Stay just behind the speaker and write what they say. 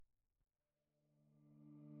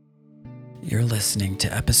You're listening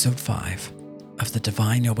to episode 5 of the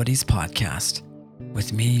Divine Nobodies podcast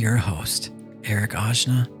with me, your host, Eric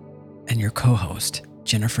Ajna, and your co-host,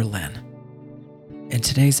 Jennifer Lynn. In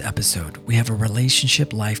today's episode, we have a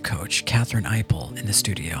relationship life coach, Katherine Eipel, in the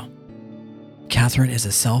studio. Katherine is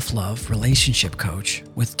a self-love relationship coach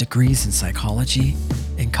with degrees in psychology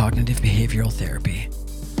and cognitive behavioral therapy.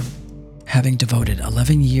 Having devoted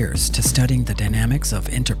 11 years to studying the dynamics of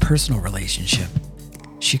interpersonal relationship,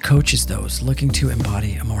 she coaches those looking to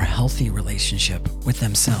embody a more healthy relationship with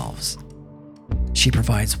themselves. She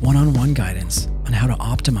provides one-on-one guidance on how to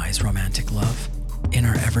optimize romantic love in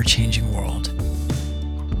our ever-changing world.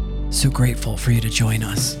 So grateful for you to join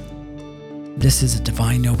us. This is a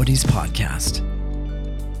Divine Nobodies podcast.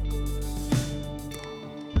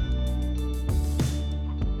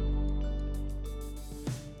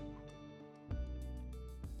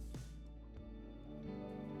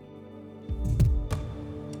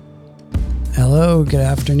 Hello, good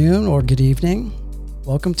afternoon, or good evening.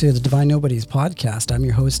 Welcome to the Divine Nobodies podcast. I'm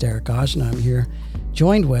your host, Eric Ajna. I'm here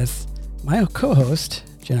joined with my co-host,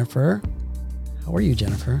 Jennifer. How are you,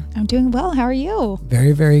 Jennifer? I'm doing well. How are you?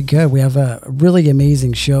 Very, very good. We have a really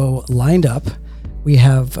amazing show lined up. We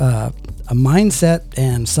have a mindset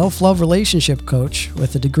and self-love relationship coach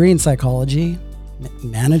with a degree in psychology,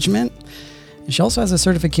 management. And she also has a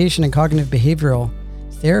certification in cognitive behavioral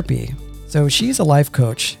therapy. So she's a life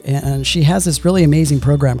coach, and she has this really amazing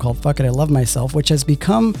program called Fuck It, I Love Myself, which has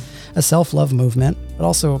become a self-love movement, but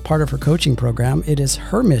also a part of her coaching program. It is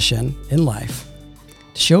her mission in life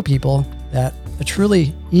to show people that a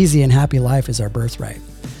truly easy and happy life is our birthright.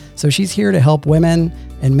 So she's here to help women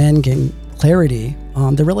and men gain clarity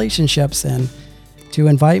on their relationships and to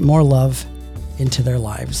invite more love into their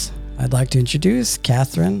lives. I'd like to introduce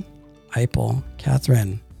Katherine Eipel.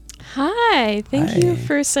 Katherine. Hi, thank Hi. you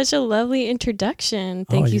for such a lovely introduction.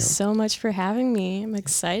 Thank you you're- so much for having me. I'm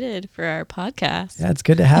excited for our podcast. Yeah, it's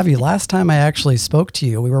good to have you. Last time I actually spoke to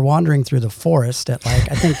you, we were wandering through the forest at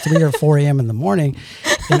I think 3 or 4 a.m. in the morning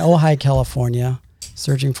in Ojai, California,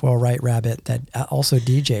 searching for a white rabbit that also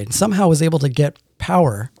DJ'd and somehow was able to get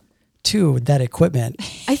power to that equipment.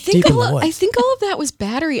 I think deep in the all woods. of that was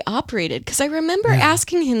battery operated because I remember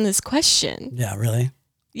asking him this question. Yeah, really?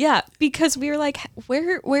 Yeah, because we were like,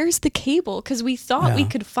 where's the cable? Because we thought we Yeah.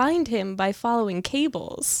 could find him by following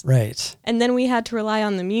cables. Right. And then we had to rely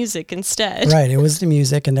on the music instead. Right. It was the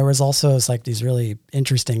music, and there was also like these really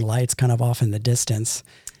interesting lights kind of off in the distance.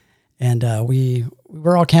 And we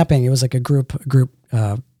were all camping. It was like a group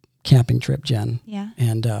camping trip, Jen. Yeah.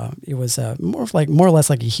 And it was more or less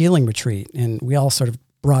like a healing retreat. And we all sort of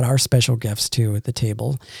brought our special gifts to the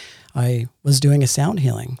table. I was doing a sound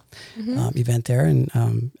healing event there.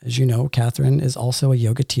 And as you know, Katherine is also a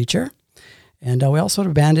yoga teacher. And we all sort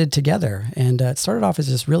of banded together. And it started off as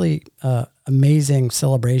this really amazing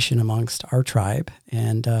celebration amongst our tribe.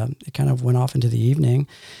 And it kind of went off into the evening.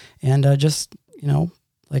 And just,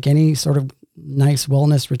 like any sort of nice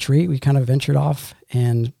wellness retreat, we kind of ventured off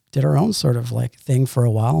and did our own sort of like thing for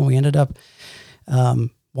a while. And we ended up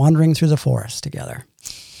wandering through the forest together.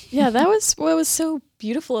 Yeah, that was what was so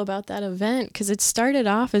beautiful about that event because it started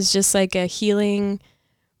off as just like a healing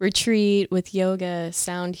retreat with yoga,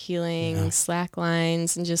 sound healing, slack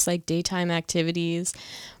lines, and just like daytime activities.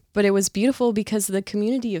 But it was beautiful because of the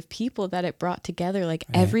community of people that it brought together. Like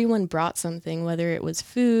everyone brought something, whether it was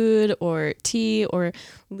food or tea or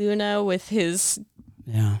Luna with his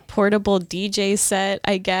portable DJ set,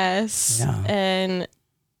 I guess. Yeah. And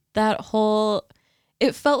that whole...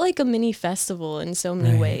 It felt like a mini festival in so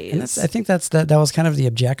many ways. And I think that was kind of the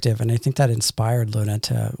objective. And I think that inspired Luna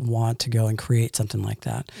to want to go and create something like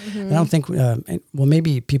that. And I don't think,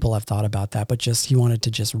 maybe people have thought about that, but just he wanted to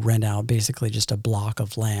just rent out basically just a block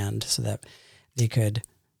of land so that they could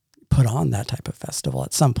put on that type of festival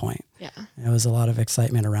at some point. Yeah. And there was a lot of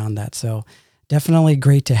excitement around that. So definitely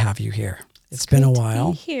great to have you here. It's been a great to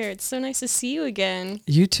while. be here. It's so nice to see you again.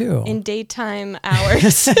 You too. In daytime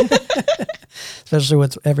hours. Especially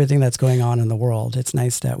with everything that's going on in the world. It's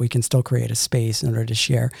nice that we can still create a space in order to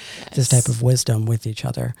share this type of wisdom with each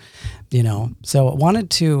other, So I wanted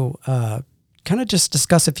to kind of just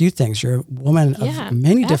discuss a few things. You're a woman of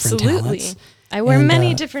many different talents. I wear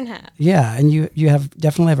many different hats. Yeah, and you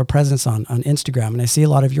definitely have a presence on Instagram, and I see a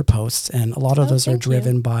lot of your posts, and a lot of those are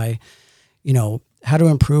driven by, how to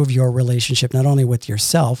improve your relationship, not only with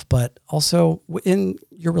yourself, but also in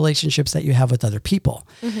your relationships that you have with other people.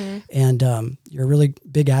 And you're a really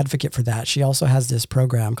big advocate for that. She also has this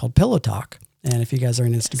program called Pillow Talk. And if you guys are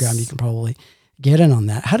on Instagram, you can probably get in on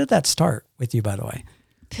that. How did that start with you, by the way?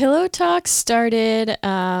 Pillow Talk started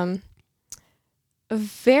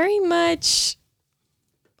very much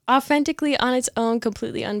authentically on its own,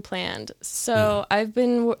 completely unplanned. So I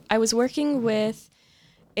was working with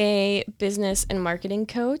a business and marketing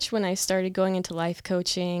coach when I started going into life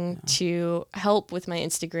coaching to help with my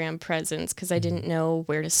Instagram presence because I didn't know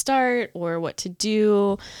where to start or what to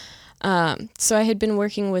do. So I had been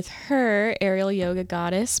working with her, aerial yoga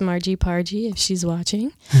goddess, Margie Pargie, if she's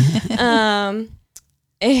watching.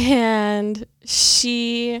 And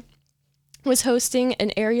she was hosting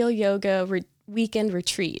an aerial yoga weekend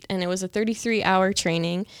retreat, and it was a 33-hour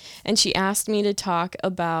training, and she asked me to talk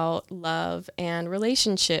about love and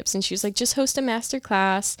relationships, and she was like, just host a master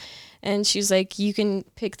class, and she was like, you can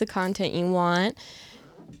pick the content you want.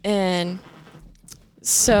 And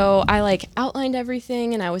so I like outlined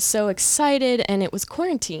everything, and I was so excited, and it was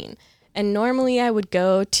quarantine. And normally I would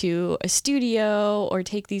go to a studio or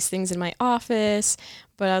take these things in my office,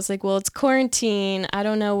 but I was like, well, it's quarantine. I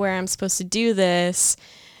don't know where I'm supposed to do this.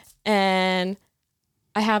 And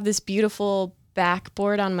I have this beautiful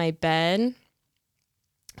backboard on my bed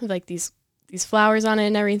with like these flowers on it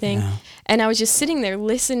and everything. Yeah. And I was just sitting there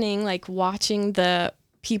listening, like watching the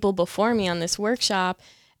people before me on this workshop.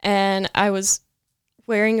 And I was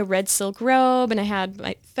wearing a red silk robe, and I had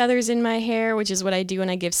my feathers in my hair, which is what I do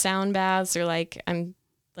when I give sound baths or like I'm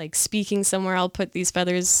like speaking somewhere. I'll put these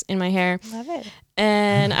feathers in my hair. Love it.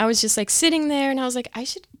 And I was just like sitting there, and I was like, I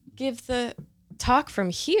should give the talk from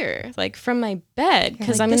here, like from my bed,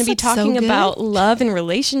 because I'm going to be talking about love and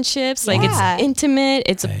relationships. Like it's intimate.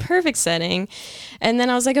 It's a perfect setting. And then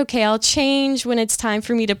I was like, okay, I'll change when it's time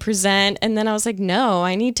for me to present. And then I was like, no,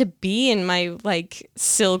 I need to be in my like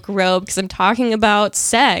silk robe because I'm talking about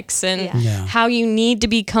sex and how you need to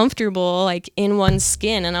be comfortable like in one's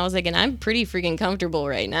skin. And I was like, and I'm pretty freaking comfortable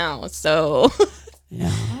right now. So,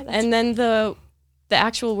 and then the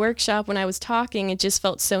actual workshop, when I was talking, it just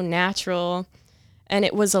felt so natural. And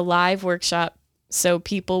it was a live workshop, so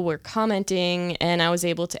people were commenting, and I was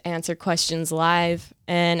able to answer questions live,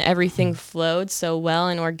 and everything flowed so well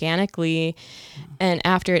and organically. And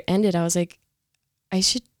after it ended, I was like, I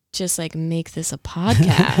should just like make this a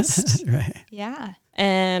podcast. Right. Yeah.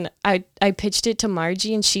 And I pitched it to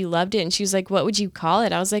Margie, and she loved it. And she was like, what would you call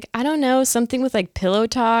it? I was like, I don't know, something with like pillow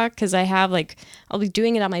talk, because I'll be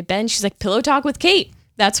doing it on my bed. And she's like, Pillow Talk with Kate.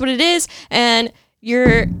 That's what it is. And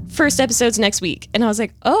your first episode's next week. And I was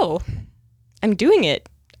like, oh, I'm doing it.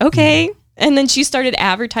 Okay. And then she started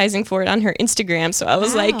advertising for it on her Instagram. So I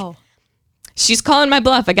was like, she's calling my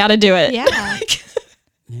bluff. I got to do it. Yeah.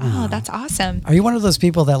 Oh, that's awesome. Are you one of those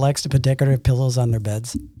people that likes to put decorative pillows on their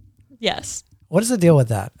beds? Yes. What is the deal with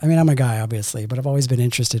that? I mean, I'm a guy, obviously, but I've always been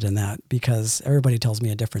interested in that because everybody tells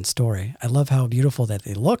me a different story. I love how beautiful that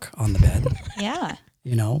they look on the bed. Yeah.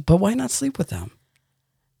 You know, but why not sleep with them?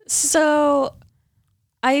 So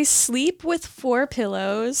I sleep with 4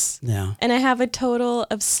 pillows. Yeah. And I have a total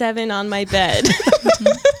of 7 on my bed.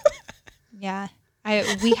 Yeah.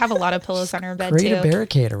 We have a lot of pillows on our bed Create too. a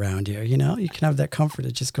barricade around you, you know? You can have that comfort.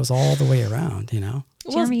 It just goes all the way around, you know?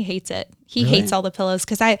 Jeremy hates it. He hates all the pillows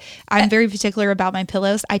because I'm very particular about my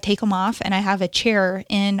pillows. I take them off, and I have a chair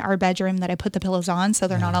in our bedroom that I put the pillows on so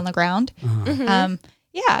they're not on the ground.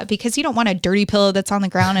 Yeah, because you don't want a dirty pillow that's on the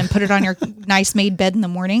ground and put it on your nice made bed in the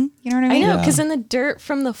morning. You know what I mean? I know, because then the dirt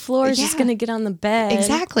from the floor is just going to get on the bed.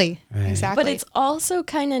 Exactly. Right. Exactly. But it's also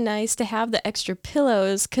kind of nice to have the extra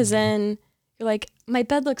pillows because then you're like, my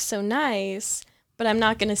bed looks so nice, but I'm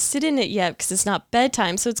not going to sit in it yet because it's not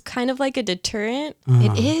bedtime. So it's kind of like a deterrent.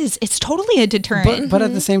 It is. It's totally a deterrent. But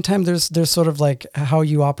at the same time, there's sort of like how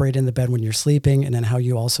you operate in the bed when you're sleeping and then how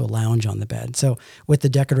you also lounge on the bed. So with the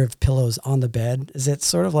decorative pillows on the bed, is it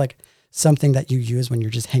sort of like something that you use when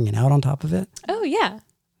you're just hanging out on top of it? Oh, yeah.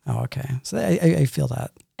 Oh, okay. So I feel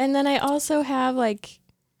that. And then I also have I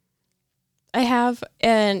have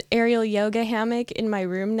an aerial yoga hammock in my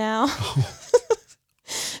room now.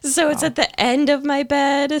 So it's at the end of my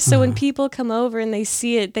bed. So when people come over and they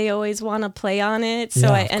see it, they always want to play on it. So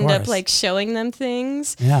I end up like showing them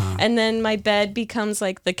things. Yeah. And then my bed becomes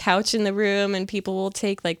like the couch in the room, and people will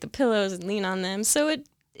take like the pillows and lean on them. So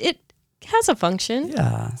it has a function.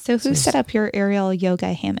 Yeah. So who set up your aerial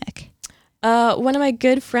yoga hammock? One of my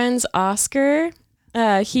good friends, Oscar.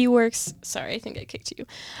 He works. Sorry, I think I kicked you.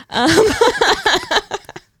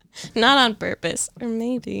 Not on purpose, or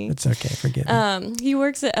maybe. It's okay, forgive me. He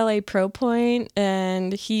works at LA Pro Point,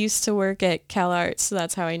 and he used to work at CalArts, so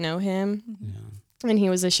that's how I know him. Yeah. And he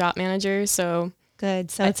was a shop manager, so.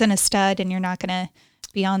 Good. So it's in a stud, and you're not going to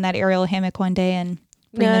be on that aerial hammock one day and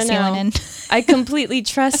bring the ceiling in. I completely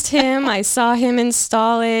trust him. I saw him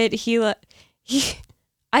install it.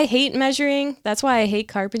 I hate measuring. That's why I hate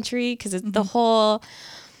carpentry, because it's the whole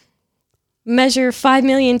measure 5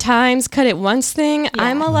 million times, cut it once thing.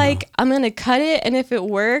 I'm going to cut it. And if it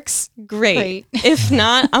works, great. If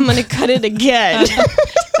not, I'm going to cut it again.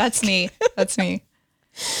 That's me.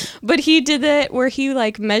 But he did it where he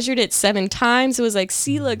like measured it 7 times. It was like,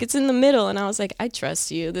 see, look, it's in the middle. And I was like, I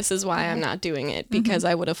trust you. This is why I'm not doing it, because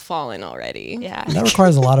I would have fallen already. Yeah. And that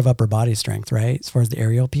requires a lot of upper body strength, right? As far as the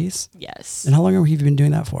aerial piece. Yes. And how long have you been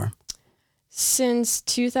doing that for? Since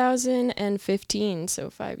 2015, so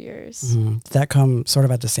 5 years. Mm-hmm. Did that come sort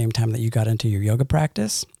of at the same time that you got into your yoga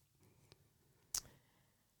practice?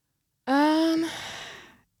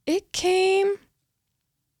 It came...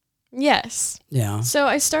 Yes. Yeah. So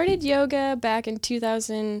I started yoga back in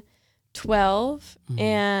 2012,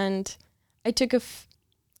 and I did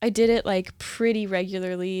it like pretty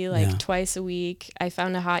regularly, like twice a week. I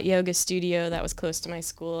found a hot yoga studio that was close to my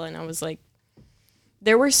school, and I was like,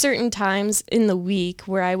 there were certain times in the week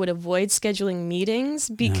where I would avoid scheduling meetings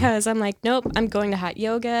because I'm like, nope, I'm going to hot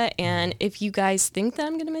yoga, and if you guys think that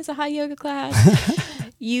I'm going to miss a hot yoga class,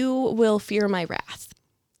 you will fear my wrath.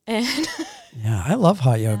 And yeah, I love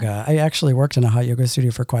hot yoga. I actually worked in a hot yoga studio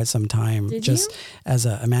for quite some time, just as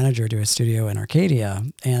a manager to a studio in Arcadia.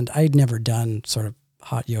 And I'd never done sort of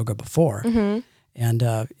hot yoga before. Mm-hmm. And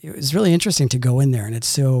it was really interesting to go in there, and it's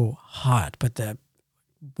so hot. But the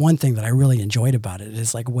one thing that I really enjoyed about it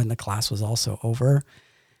is like when the class was also over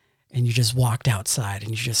and you just walked outside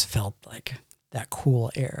and you just felt like that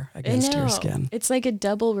cool air against your skin. It's like a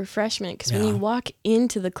double refreshment, because when you walk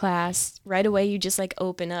into the class, right away you just like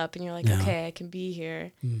open up and you're like, okay, I can be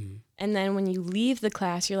here. Mm-hmm. And then when you leave the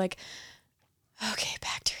class, you're like, okay,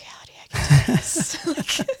 back to reality. I can do this.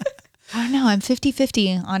 I don't know. I'm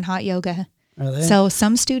 50-50 on hot yoga. Are they? So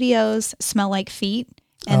some studios smell like feet,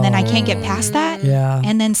 and then I can't get past that. Yeah.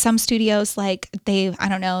 And then some studios, like they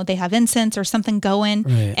have incense or something going,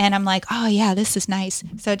 and I'm like, oh yeah, this is nice.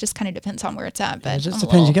 So it just kind of depends on where it's at. But it just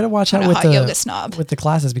depends. You got to watch out with hot yoga snob with the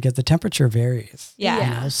classes, because the temperature varies. Yeah.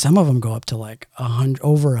 You know, some of them go up to like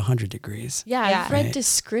over 100 degrees. Yeah. I've read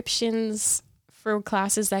descriptions for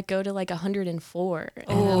classes that go to like 104,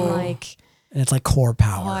 and I'm like. And it's like core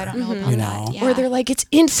power. Oh, I don't know about that. Yeah. Or they're like, it's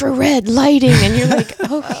infrared lighting. And you're like,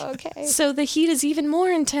 okay. So the heat is even more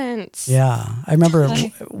intense. Yeah. I remember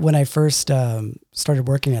when I first started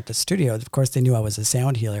working at the studio, of course, they knew I was a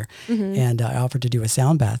sound healer. Mm-hmm. And I offered to do a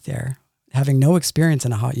sound bath there, having no experience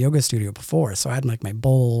in a hot yoga studio before. So I had like my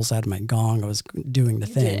bowls, I had my gong, I was doing the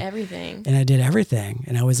thing. Did everything. And I did everything.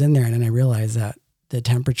 And I was in there, and then I realized that the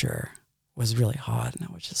temperature was really hot. And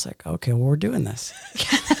I was just like, okay, well, we're doing this.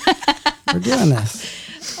 We're doing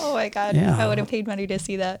this. Oh my God. Yeah. I would have paid money to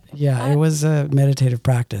see that. Yeah, it was a meditative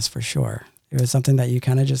practice for sure. It was something that you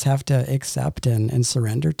kind of just have to accept and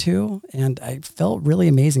surrender to. And I felt really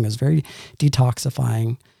amazing. It was very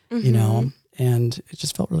detoxifying, you know, and it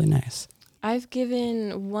just felt really nice. I've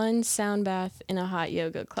given one sound bath in a hot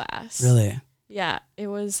yoga class. Really? Yeah, it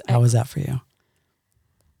was. How was that for you?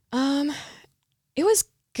 It was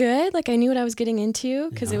good. Like I knew what I was getting into,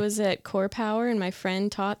 because it was at Core Power and my friend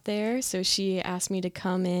taught there. So she asked me to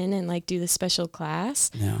come in and like do the special class.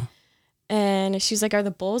 Yeah. And she's like, are the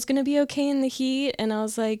bowls going to be okay in the heat? And I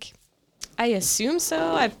was like, I assume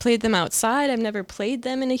so. I've played them outside. I've never played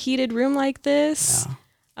them in a heated room like this. Yeah.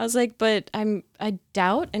 I was like, but I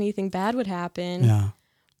doubt anything bad would happen. Yeah.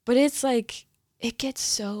 But it's like, it gets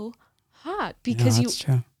so hot because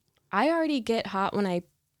true. I already get hot when I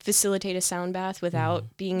facilitate a sound bath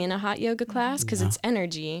without being in a hot yoga class, because it's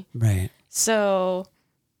energy. Right. So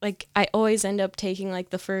like I always end up taking like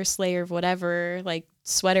the first layer of whatever like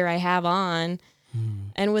sweater I have on.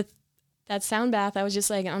 And with that sound bath, I was just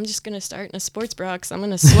like, I'm just going to start in a sports bra because I'm going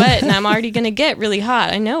to sweat and I'm already going to get really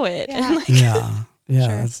hot. I know it. Yeah. And like, Yeah,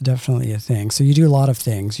 that's definitely a thing. So you do a lot of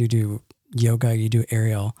things. You do yoga, you do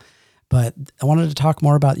aerial, but I wanted to talk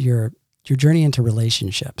more about your journey into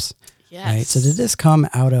relationships. yes. Right. So did this come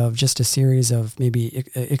out of just a series of maybe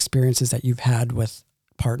experiences that you've had with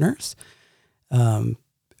partners?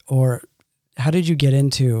 Or how did you get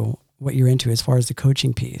into what you're into as far as the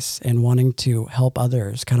coaching piece and wanting to help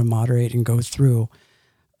others kind of moderate and go through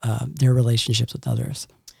their relationships with others?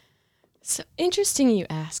 So interesting you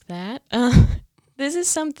ask that. This is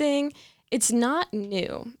something, it's not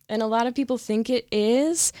new. And a lot of people think it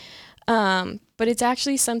is, but it's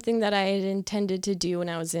actually something that I had intended to do when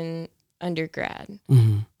I was in undergrad.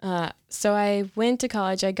 Mm-hmm. So I went to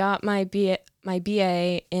college. I got my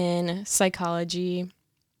BA in psychology,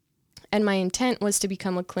 and my intent was to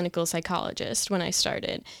become a clinical psychologist when I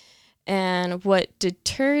started. And what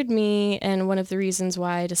deterred me, and one of the reasons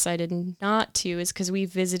why I decided not to, is because we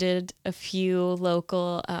visited a few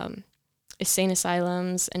local insane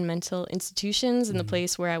asylums and mental institutions in the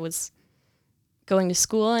place where I was going to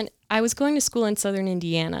school, and I was going to school in southern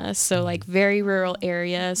Indiana, so like very rural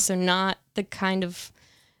area, so not the kind of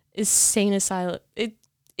insane asylum.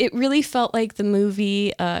 It really felt like the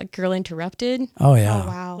movie Girl Interrupted. Oh yeah. Oh,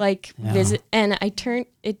 wow. Like visit, and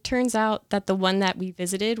it turns out that the one that we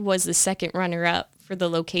visited was the second runner up for the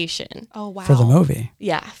location. Oh, wow. For the movie.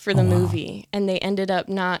 Yeah, for the movie. And they ended up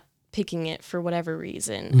not picking it for whatever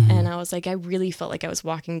reason. And I was like, I really felt like I was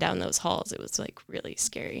walking down those halls. It was like really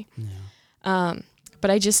scary. Yeah. But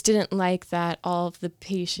I just didn't like that all of the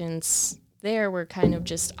patients there were kind of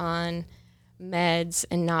just on meds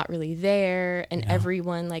and not really there. And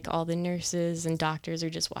everyone, like all the nurses and doctors are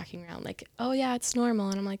just walking around like, oh yeah, it's normal.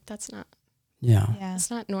 And I'm like, that's not. Yeah. It's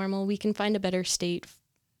not normal. We can find a better state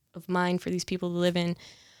of mind for these people to live in.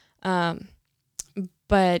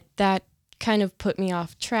 But that kind of put me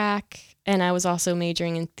off track. And I was also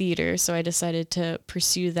majoring in theater, so I decided to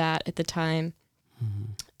pursue that at the time.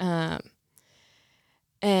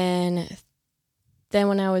 And then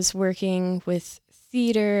when I was working with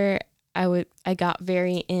theater, I got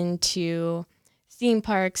very into theme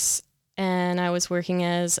parks, and I was working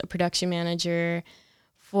as a production manager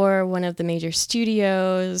for one of the major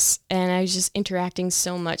studios, and I was just interacting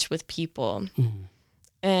so much with people.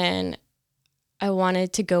 And I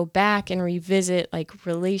wanted to go back and revisit like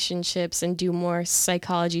relationships and do more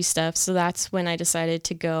psychology stuff. So that's when I decided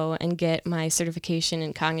to go and get my certification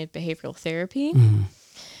in cognitive behavioral therapy.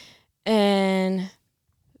 And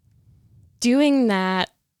doing that,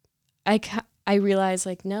 I realized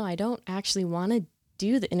like, no, I don't actually want to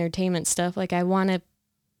do the entertainment stuff. Like I want to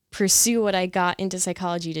pursue what I got into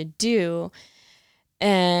psychology to do.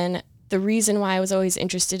 And the reason why I was always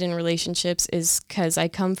interested in relationships is because I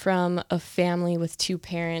come from a family with two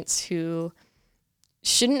parents who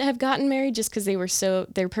shouldn't have gotten married just because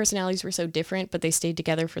their personalities were so different, but they stayed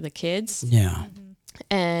together for the kids. Yeah.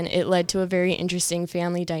 And it led to a very interesting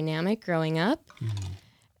family dynamic growing up.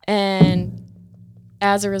 And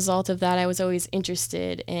as a result of that, I was always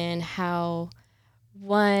interested in how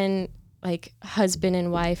one, like husband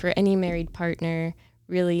and wife or any married partner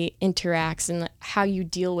really interacts and how you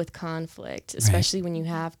deal with conflict, especially when you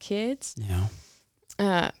have kids.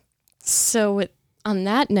 Yeah. So on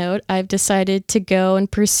that note, I've decided to go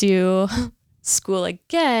and pursue school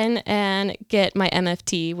again and get my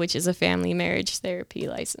MFT, which is a family marriage therapy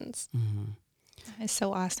license. It's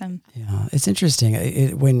so awesome. Yeah. It's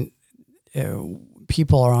interesting. When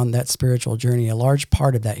people are on that spiritual journey, a large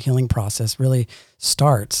part of that healing process really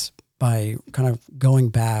starts by kind of going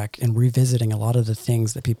back and revisiting a lot of the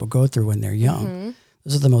things that people go through when they're young.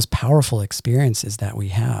 Those are the most powerful experiences that we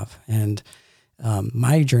have. And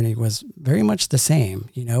my journey was very much the same,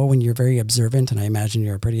 you know, when you're very observant, and I imagine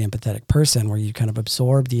you're a pretty empathetic person where you kind of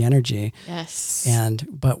absorb the energy. Yes.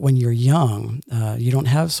 But when you're young, you don't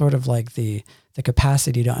have sort of like the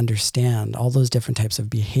capacity to understand all those different types of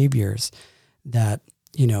behaviors that,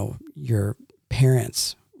 you know, your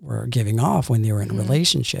parents were giving off when they were in a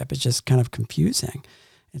relationship. It's just kind of confusing.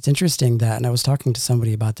 It's interesting that, and I was talking to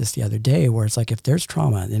somebody about this the other day, where it's like, if there's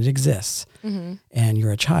trauma and it exists and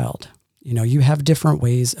you're a child, you know, you have different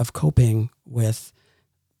ways of coping with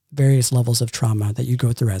various levels of trauma that you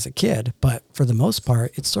go through as a kid. But for the most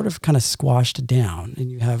part, it's sort of kind of squashed down,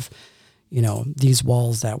 and you have, you know, these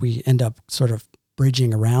walls that we end up sort of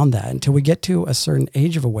bridging around that until we get to a certain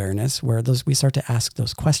age of awareness where we start to ask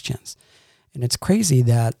those questions. And it's crazy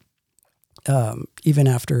that even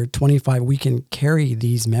after 25, we can carry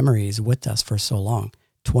these memories with us for so long,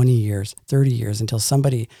 20 years, 30 years, until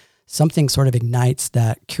something sort of ignites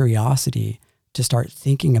that curiosity to start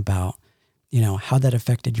thinking about, you know, how that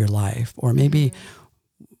affected your life, or maybe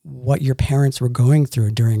what your parents were going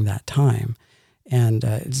through during that time. And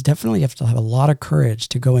it's definitely, you have to have a lot of courage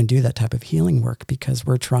to go and do that type of healing work, because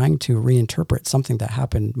we're trying to reinterpret something that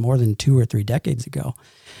happened more than 2 or 3 decades ago,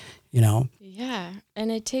 you know? Yeah.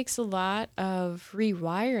 And it takes a lot of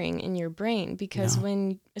rewiring in your brain, because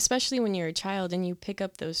especially when you're a child and you pick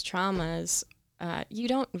up those traumas, you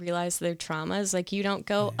don't realize they're traumas. Like you don't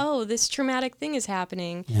go, oh, this traumatic thing is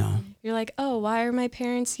happening. Yeah. You're like, oh, why are my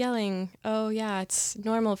parents yelling? Oh yeah, it's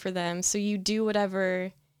normal for them. So you do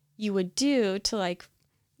whatever you would do to like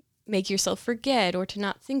make yourself forget or to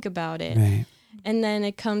not think about it. Right. And then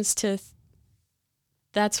it comes to,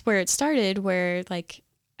 that's where it started, where like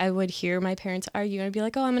I would hear my parents argue and I'd be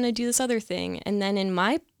like, oh, I'm going to do this other thing. And then in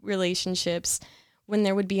my relationships, when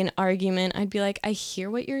there would be an argument, I'd be like, I hear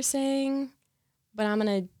what you're saying, but I'm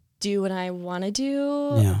going to do what I want to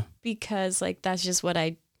do because like, that's just what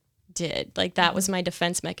I did. Like that was my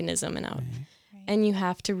defense mechanism. And you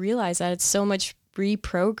have to realize that it's so much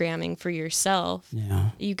reprogramming for yourself. Yeah.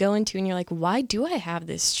 You go into and you're like, why do I have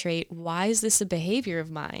this trait? Why is this a behavior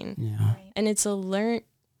of mine? Yeah. And it's a learned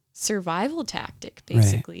survival tactic,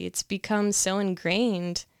 basically. It's become so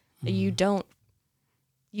ingrained that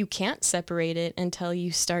you can't separate it until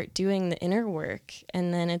you start doing the inner work.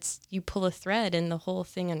 And then you pull a thread and the whole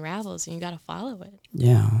thing unravels and you got to follow it.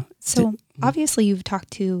 Yeah. So obviously you've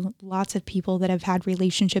talked to lots of people that have had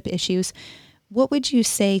relationship issues. What would you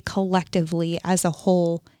say collectively as a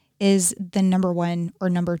whole is the number one or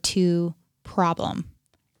number two problem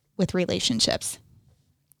with relationships?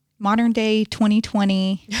 Modern day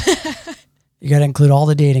 2020. You got to include all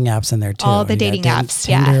the dating apps in there too. All the dating apps,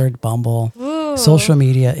 Tinder, Bumble, social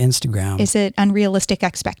media, Instagram. Is it unrealistic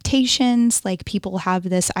expectations? Like people have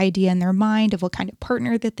this idea in their mind of what kind of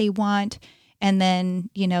partner that they want. And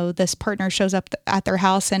then, this partner shows up at their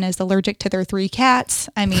house and is allergic to their 3 cats.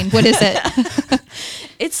 I mean, what is it?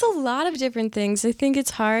 It's a lot of different things. I think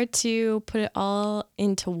it's hard to put it all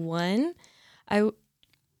into one. Or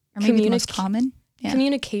maybe the most common. Yeah.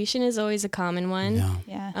 Communication is always a common one.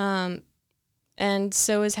 Yeah. And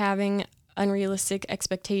so is having unrealistic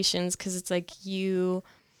expectations, because it's like you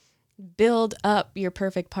build up your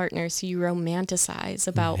perfect partner, so you romanticize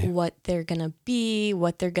about what they're going to be,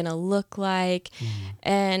 what they're going to look like.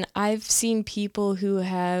 And I've seen people who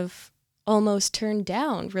have almost turned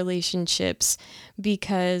down relationships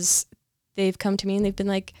because they've come to me and they've been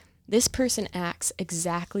like, this person acts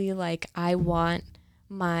exactly like I want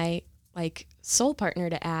my soul partner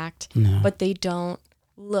to act, but they don't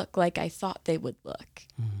look like I thought they would look.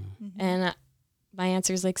 And my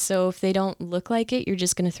answer is so if they don't look like it, you're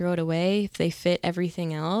just going to throw it away. If they fit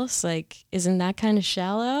everything else, isn't that kind of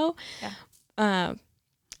shallow? Yeah.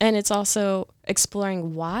 And it's also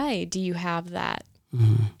exploring, why do you have that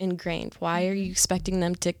ingrained? Why are you expecting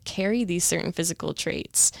them to carry these certain physical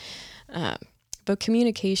traits? But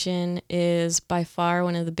communication is by far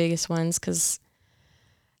one of the biggest ones, because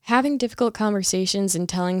having difficult conversations and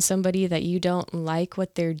telling somebody that you don't like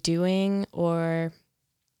what they're doing, or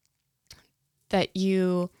that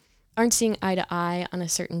you aren't seeing eye to eye on a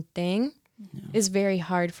certain thing is very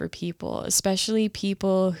hard for people, especially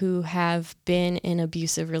people who have been in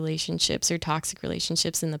abusive relationships or toxic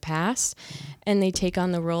relationships in the past, and they take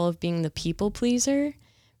on the role of being the people pleaser,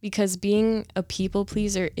 because being a people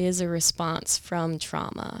pleaser is a response from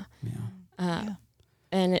trauma.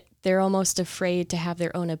 And they're almost afraid to have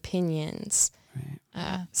their own opinions.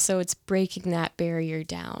 So it's breaking that barrier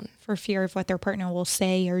down. For fear of what their partner will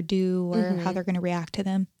say or do, or how they're going to react to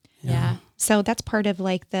them. Yeah. So that's part of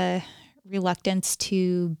the reluctance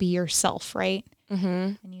to be yourself, right?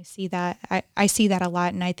 And you see that. I see that a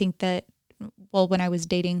lot. And I think that, when I was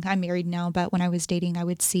dating, I'm married now, but when I was dating, I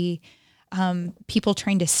would see people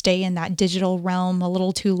trying to stay in that digital realm a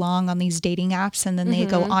little too long on these dating apps. And then they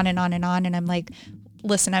go on and on and on. And I'm like,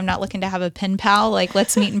 listen, I'm not looking to have a pen pal.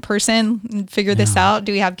 Let's meet in person and figure this out.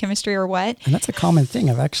 Do we have chemistry or what? And that's a common thing.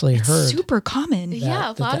 I've actually heard. Super common.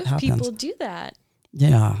 A lot of people do that.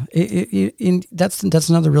 Yeah. That's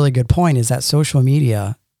another really good point, is that social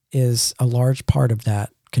media is a large part of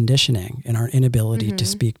that conditioning and our inability to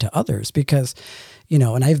speak to others, because,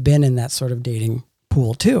 and I've been in that sort of dating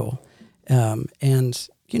pool too. And,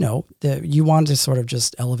 you want to sort of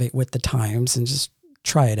just elevate with the times and just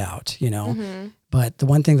try it out, But the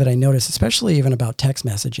one thing that I notice, especially even about text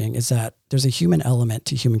messaging, is that there's a human element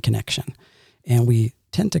to human connection. And we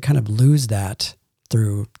tend to kind of lose that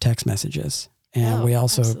through text messages. And we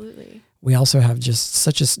also have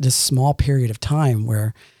just this small period of time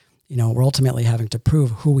where, we're ultimately having to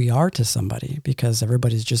prove who we are to somebody, because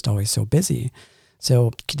everybody's just always so busy.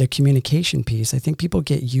 So the communication piece, I think people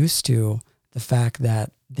get used to the fact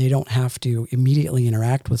that they don't have to immediately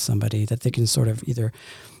interact with somebody, that they can sort of either,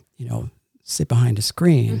 sit behind a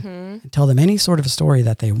screen and tell them any sort of a story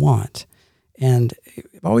that they want. And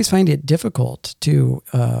I always find it difficult to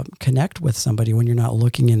connect with somebody when you're not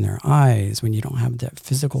looking in their eyes, when you don't have that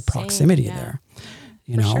physical proximity there.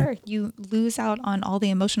 For sure. You lose out on all the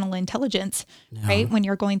emotional intelligence, right? When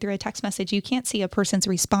you're going through a text message, you can't see a person's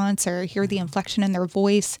response or hear the inflection in their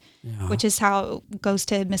voice, which is how it goes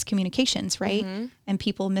to miscommunications, right? And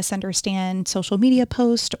people misunderstand social media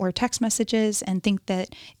posts or text messages and think that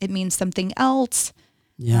it means something else.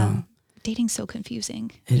 Dating's so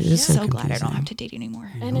confusing. It is so glad I don't have to date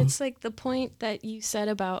anymore. And it's the point that you said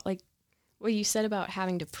about what you said about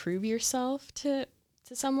having to prove yourself to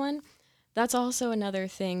someone. That's also another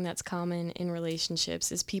thing that's common in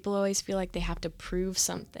relationships, is people always feel like they have to prove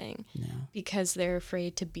something because they're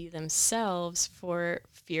afraid to be themselves for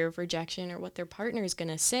fear of rejection or what their partner is going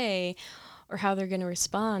to say or how they're going to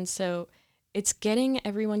respond. So it's getting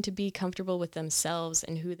everyone to be comfortable with themselves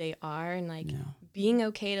and who they are, and like being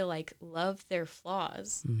okay to like love their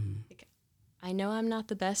flaws. Like, I know I'm not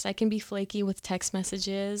the best. I can be flaky with text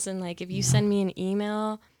messages, and like if you send me an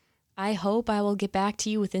email, I hope I will get back to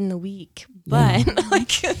you within the week. But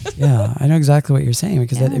yeah, I know exactly what you're saying,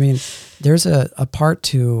 because I mean, there's a part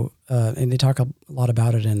to, and they talk a lot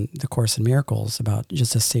about it in the Course in Miracles, about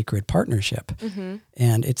just a sacred partnership.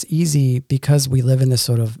 And it's easy because we live in this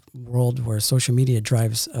sort of world where social media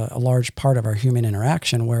drives a large part of our human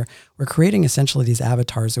interaction, where we're creating essentially these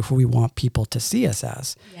avatars of who we want people to see us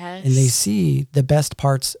as. Yes. And they see the best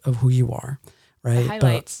parts of who you are. Right. The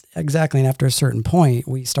highlights. But exactly. And after a certain point,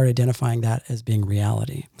 we start identifying that as being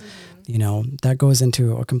reality. You know, that goes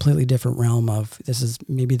into a completely different realm of, this is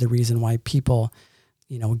maybe the reason why people,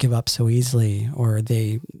 you know, give up so easily, or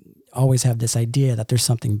they always have this idea that there's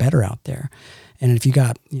something better out there. And if you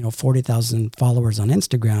got, you know, 40,000 followers on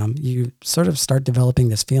Instagram, you sort of start developing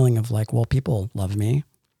this feeling of like, well, people love me,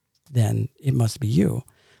 then it must be you,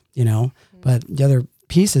 you know. But the other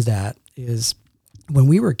piece of that is, when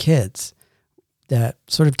we were kids, that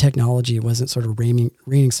sort of technology wasn't sort of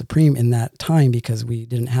reigning supreme in that time, because we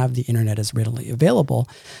didn't have the internet as readily available.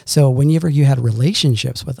 So whenever you had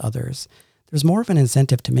relationships with others, there's more of an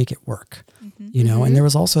incentive to make it work, you know. And there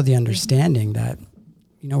was also the understanding that,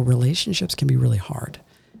 you know, relationships can be really hard,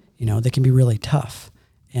 you know, they can be really tough.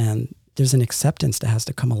 And there's an acceptance that has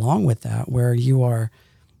to come along with that, where you are,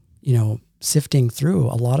 you know, sifting through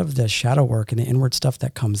a lot of the shadow work and the inward stuff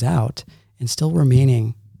that comes out, and still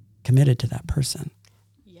remaining committed to that person.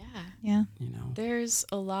 Yeah. You know, There's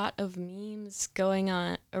a lot of memes going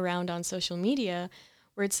on around on social media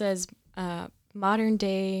where it says modern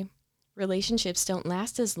day relationships don't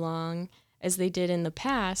last as long as they did in the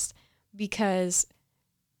past because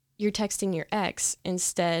you're texting your ex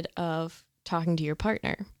instead of talking to your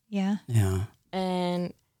partner. Yeah. Yeah.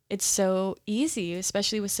 And it's so easy,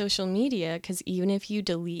 especially with social media, because even if you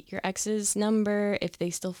delete your ex's number, if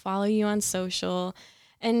they still follow you on social,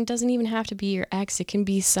 and it doesn't even have to be your ex, it can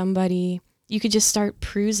be somebody, you could just start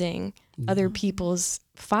perusing other people's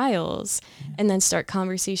files and then start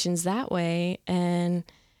conversations that way. And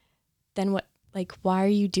then what, like, why are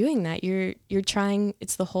you doing that? You're trying,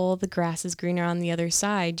 it's the grass is greener on the other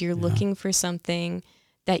side. You're looking for something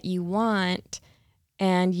that you want,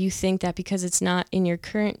 and you think that because it's not in your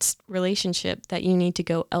current relationship that you need to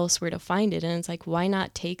go elsewhere to find it. And it's like, why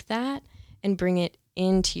not take that and bring it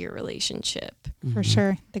into your relationship? For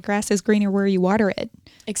sure. The grass is greener where you water it.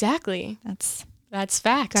 Exactly. That's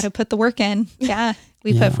fact. got to put the work in. Yeah.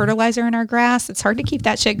 We put fertilizer in our grass. It's hard to keep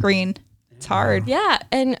that shit green. It's hard. Yeah.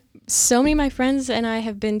 And so many of my friends and I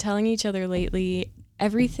have been telling each other lately,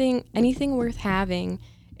 anything worth having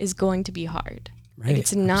is going to be hard. Right. Like,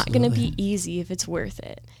 it's not going to be easy if it's worth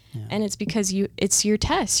it. Yeah. And it's because it's your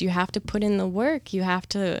test. You have to put in the work. You have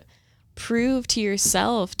to prove to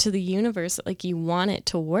yourself, to the universe, that like you want it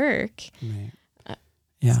to work. Right.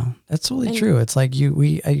 Yeah, that's totally true. It's like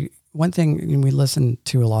one thing, we listen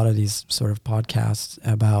to a lot of these sort of podcasts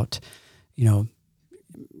about, you know,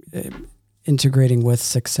 integrating with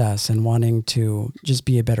success and wanting to just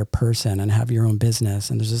be a better person and have your own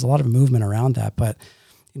business. And there's just a lot of movement around that. But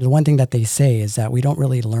the one thing that they say is that we don't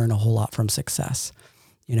really learn a whole lot from success.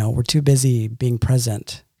 You know, we're too busy being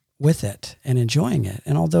present with it and enjoying it.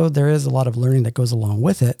 And although there is a lot of learning that goes along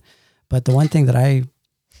with it, but the one thing that I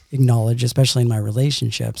acknowledge, especially in my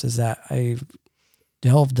relationships, is that I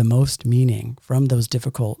delve the most meaning from those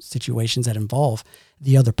difficult situations that involve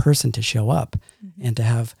the other person to show up and to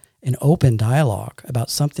have an open dialogue about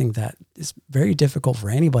something that is very difficult for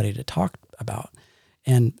anybody to talk about,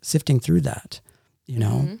 and sifting through that, you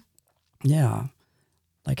know? Yeah.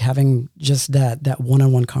 Like having just that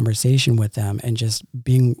one-on-one conversation with them, and just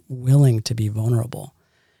being willing to be vulnerable,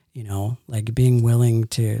 you know, like being willing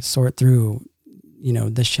to sort through, you know,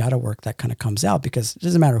 the shadow work that kind of comes out, because it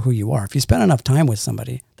doesn't matter who you are. If you spend enough time with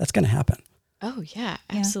somebody, that's going to happen. Oh yeah,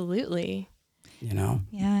 absolutely. You know?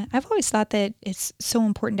 Yeah. I've always thought that it's so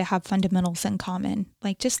important to have fundamentals in common,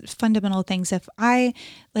 like just fundamental things. If I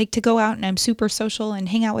like to go out and I'm super social and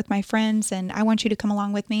hang out with my friends, and I want you to come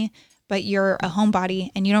along with me, but you're a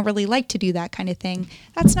homebody and you don't really like to do that kind of thing,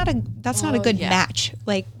 that's not a good match.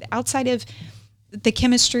 Like, outside of the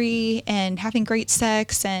chemistry and having great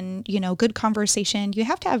sex and, you know, good conversation, you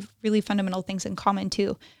have to have really fundamental things in common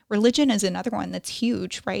too. Religion is another one that's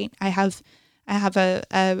huge, right? I have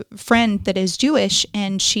a friend that is Jewish,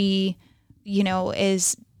 and she, you know,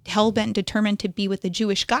 is hell-bent determined to be with a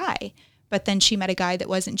Jewish guy, but then she met a guy that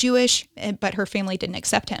wasn't Jewish, but her family didn't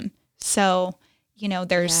accept him. So, you know,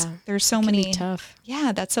 there's so It can many be tough.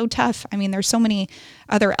 Yeah, that's so tough. I mean, there's so many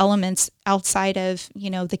other elements outside of,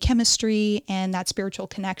 you know, the chemistry and that spiritual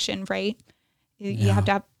connection, right? You have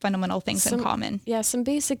to have fundamental things in common. Yeah, some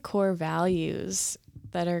basic core values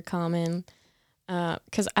that are common.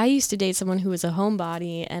 Because I used to date someone who was a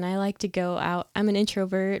homebody, and I like to go out. I'm an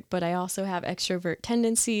introvert, but I also have extrovert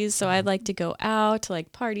tendencies. So I'd like to go out to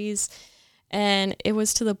like parties. And it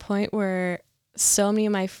was to the point where so many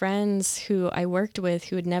of my friends who I worked with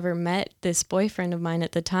who had never met this boyfriend of mine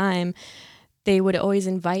at the time, they would always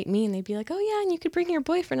invite me and they'd be like, oh yeah, and you could bring your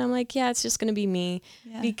boyfriend. I'm like, yeah, it's just going to be me.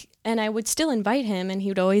 Yeah. And I would still invite him and he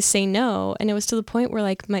would always say no. And it was to the point where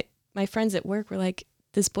like my friends at work were like,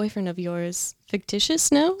 this boyfriend of yours,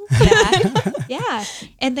 fictitious? No? Yeah. Yeah.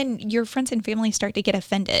 And then your friends and family start to get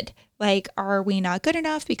offended. Like, are we not good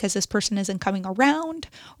enough because this person isn't coming around?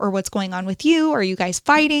 Or what's going on with you? Are you guys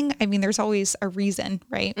fighting? I mean, there's always a reason,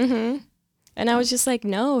 right? Mm-hmm. And I was just like,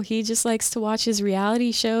 no, he just likes to watch his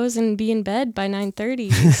reality shows and be in bed by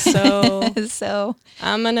 9:30. So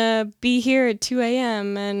I'm going to be here at 2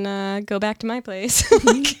 a.m. and go back to my place.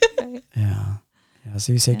 Yeah. Yeah.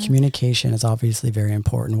 So you say communication is obviously very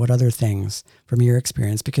important. What other things from your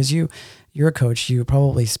experience? Because you're a coach, you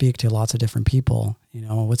probably speak to lots of different people. You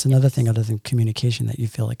know, what's another thing other than communication that you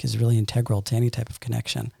feel like is really integral to any type of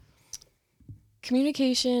connection?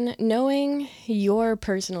 Communication, knowing your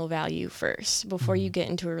personal value first before you get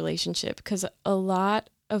into a relationship, because a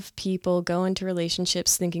lot of people go into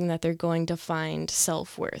relationships thinking that they're going to find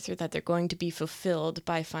self-worth or that they're going to be fulfilled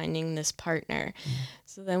by finding this partner.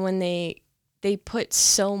 So then when they put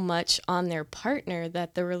so much on their partner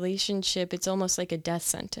that the relationship, it's almost like a death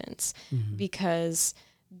sentence because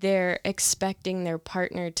they're expecting their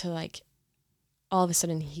partner to like all of a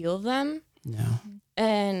sudden heal them. Yeah.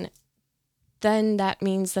 And then that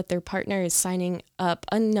means that their partner is signing up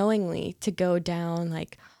unknowingly to go down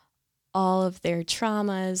like all of their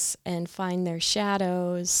traumas and find their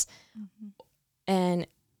shadows. And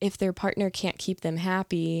if their partner can't keep them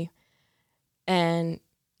happy and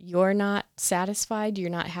you're not satisfied, you're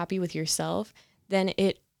not happy with yourself, then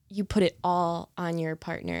you put it all on your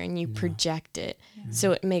partner and you project it.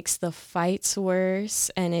 So it makes the fights worse,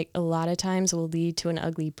 and it a lot of times will lead to an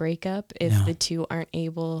ugly breakup if the two aren't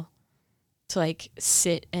able to like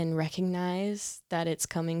sit and recognize that it's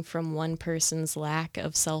coming from one person's lack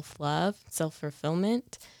of self-love,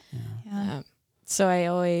 self-fulfillment. So I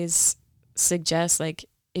always suggest, like,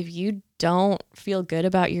 if you don't feel good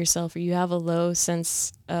about yourself or you have a low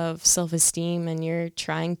sense of self-esteem and you're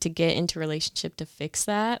trying to get into a relationship to fix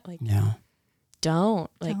that, like, don't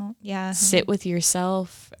sit with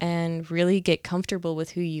yourself and really get comfortable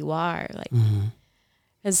with who you are. Like,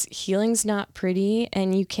 because healing's not pretty,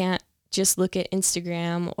 and you can't just look at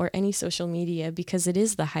Instagram or any social media because it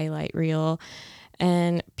is the highlight reel,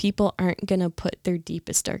 and people aren't going to put their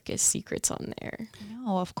deepest, darkest secrets on there.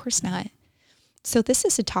 No, of course not. So this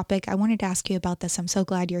is a topic I wanted to ask you about this. I'm so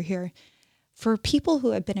glad you're here. For people who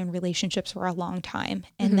have been in relationships for a long time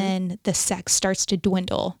and then the sex starts to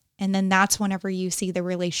dwindle, and then that's whenever you see the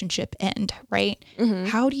relationship end, right?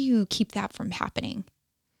 How do you keep that from happening?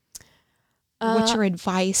 What's your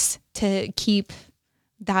advice to keep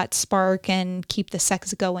that spark and keep the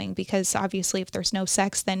sex going? Because obviously if there's no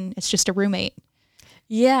sex, then it's just a roommate.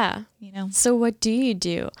 Yeah. You know? So what do you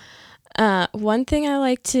do? One thing I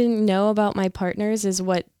like to know about my partners is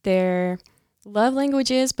what their love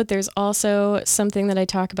language is, but there's also something that I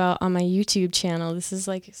talk about on my YouTube channel. This is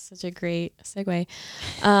like such a great segue.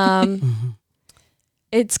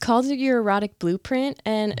 It's called your erotic blueprint,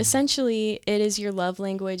 and essentially it is your love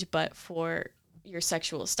language, but for your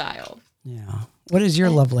sexual style. Yeah. What is your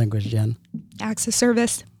love language, Jen? Acts of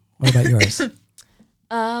service. What about yours?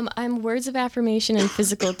 I'm words of affirmation and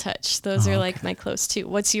physical touch. Those are like my close two.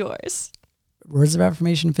 What's yours? Words of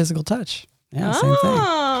affirmation, physical touch. Yeah, same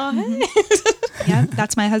thing. Yeah,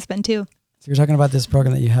 that's my husband too. So you're talking about this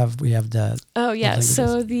program that you have. We have the. Oh yeah.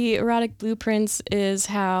 So the erotic blueprints is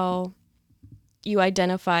how you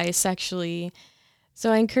identify sexually.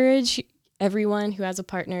 So I encourage everyone who has a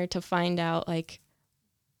partner to find out like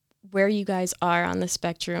where you guys are on the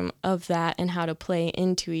spectrum of that and how to play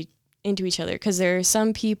into each other, because there are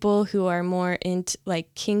some people who are more into,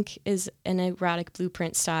 like, kink is an erotic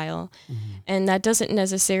blueprint style, and that doesn't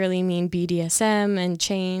necessarily mean BDSM and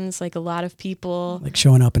chains. Like, a lot of people like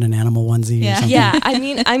showing up in an animal onesie or something. Yeah,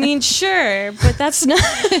 I mean sure, but that's not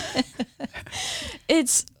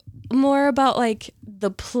it's more about like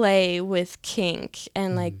the play with kink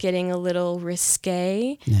and like getting a little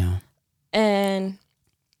risque. Yeah. And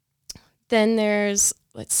then there's,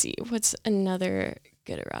 let's see, what's another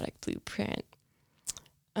good erotic blueprint?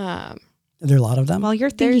 Are there a lot of them? While you're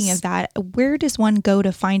thinking There's- of that, where does one go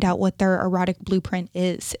to find out what their erotic blueprint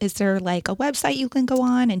is? Is there like a website you can go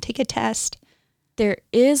on and take a test? There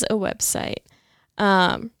is a website.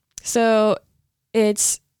 So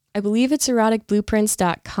I believe it's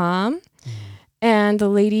eroticblueprints.com. And the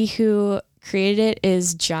lady who created it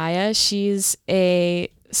is Jaya. She's a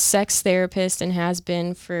sex therapist and has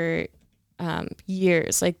been for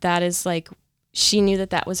years. Like that is like, she knew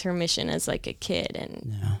that was her mission as like a kid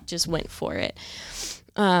and just went for it.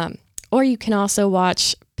 Or you can also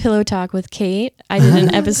watch Pillow Talk with Kate. I did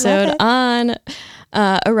an episode on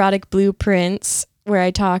erotic blueprints where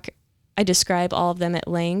I describe all of them at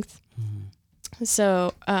length.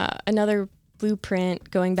 So another blueprint,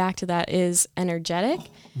 going back to that, is energetic.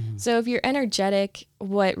 So if you're energetic,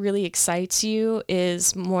 what really excites you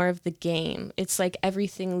is more of the game. It's like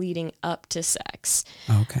everything leading up to sex.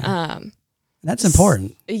 Okay. That's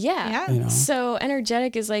important. Yeah. Yeah. So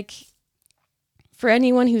energetic is like, for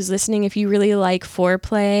anyone who's listening, if you really like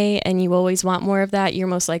foreplay and you always want more of that, you're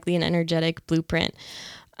most likely an energetic blueprint.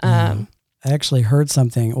 I actually heard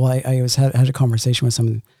something. Well, I had a conversation with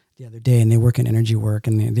someone the other day, and they work in energy work,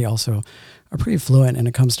 and they also are pretty fluent when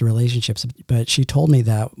it comes to relationships. But she told me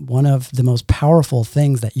that one of the most powerful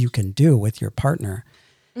things that you can do with your partner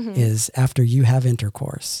is after you have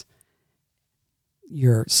intercourse,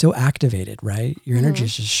 you're so activated, right? Your energy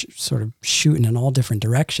is just sort of shooting in all different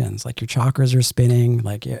directions. Like your chakras are spinning,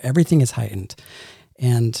 like everything is heightened.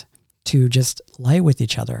 And to just lie with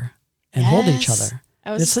each other and hold each other.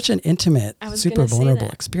 It's such an intimate, super vulnerable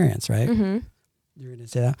experience, right? You were going to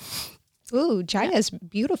say that? Ooh, Jaya's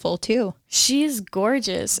beautiful too. She's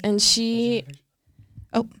gorgeous, and she...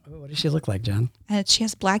 Oh, what does she look like, Jen? She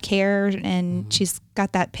has black hair, and she's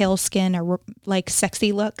got that pale skin, or like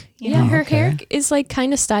sexy look. You Yeah, know? her hair is like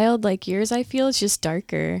kind of styled like yours, I feel. It's just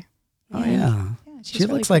darker. Oh, yeah. She's She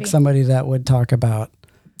really looks like pretty. somebody that would talk about...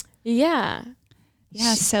 Yeah.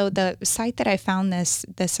 Yeah, so the site that I found this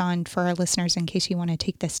on for our listeners, in case you want to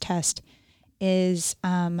take this test, is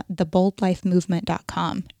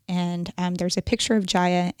theboldlifemovement.com. And there's a picture of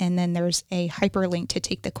Jaya, and then there's a hyperlink to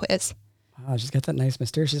take the quiz. Wow, she's got that nice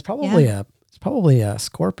mysterious. She's probably a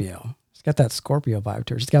Scorpio. She's got that Scorpio vibe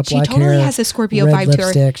to her. She's got black hair. She totally has a Scorpio red vibe to her.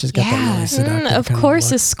 lipstick. She's got that really seductive Of kind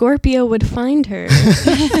course, a look. Scorpio would find her.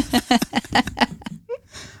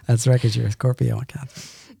 That's right, because you're a Scorpio, Catherine.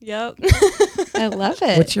 Yep. I love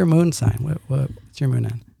it. What's your moon sign? What's your moon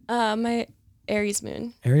in? My Aries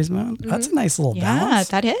moon. Aries moon? That's a nice little yeah, balance.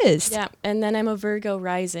 that is. Yeah, and then I'm a Virgo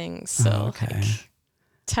rising, so okay. like,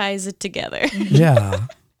 ties it together. Yeah,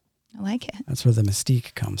 I like it. that's where the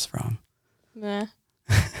mystique comes from. Meh.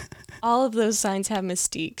 All of those signs have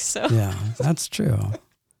mystique, so Yeah, that's true.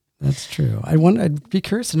 That's true. I'd be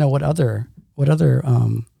curious to know what other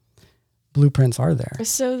blueprints are there.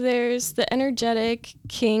 So there's the energetic,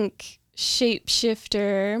 kink,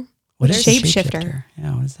 shapeshifter. What is Shapeshifter?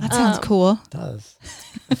 Yeah, what is that? That sounds cool. It does.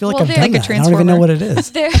 I feel like Well, I've they're done like a that. I don't even know transformer. what it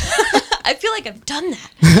is. There, I feel like I've done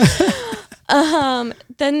that.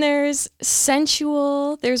 Then there's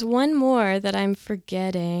sensual. There's one more that I'm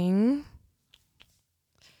forgetting.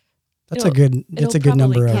 That's a good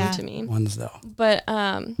number probably of come to me. ones, though. But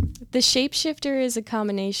the shapeshifter is a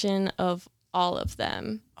combination of all of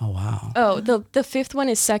them. Oh, wow. Oh, the fifth one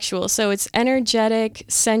is sexual. So it's energetic,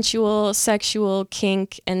 sensual, sexual,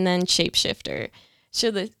 kink, and then shapeshifter.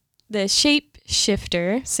 So the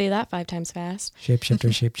shapeshifter, say that 5 times fast. Shapeshifter,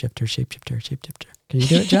 shapeshifter, shapeshifter, shapeshifter. Can you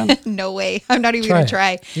do it, Jen? No way. I'm not even going to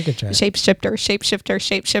try. You could try it. Shapeshifter, shapeshifter,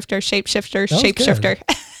 shapeshifter, shapeshifter, That was good. shapeshifter.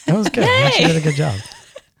 That was good. You actually did a good job.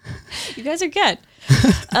 You guys are good.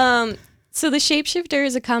 So the shapeshifter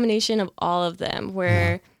is a combination of all of them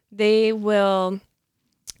where they will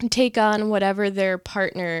take on whatever their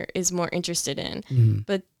partner is more interested in.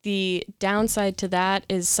 But the downside to that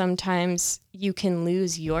is sometimes you can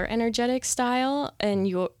lose your energetic style and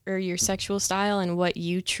your sexual style and what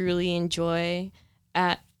you truly enjoy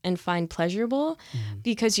and find pleasurable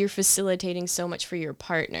because you're facilitating so much for your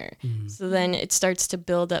partner. So then it starts to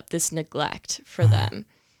build up this neglect for them,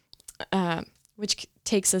 which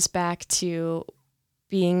takes us back to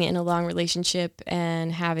being in a long relationship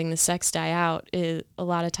and having the sex die out. A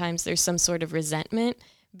lot of times there's some sort of resentment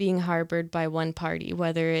being harbored by one party,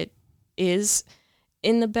 whether it is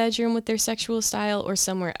in the bedroom with their sexual style or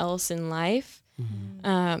somewhere else in life.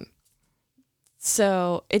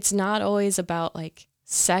 So it's not always about like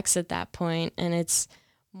sex at that point, and it's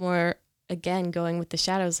more, again, going with the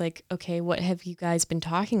shadows, like, okay, what have you guys been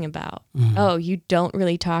talking about? Oh, you don't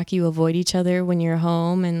really talk, you avoid each other when you're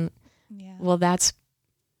home, and Yeah. well, that's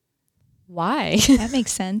why. That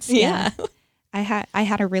makes sense. Yeah. I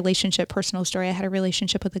had a relationship, personal story. I had a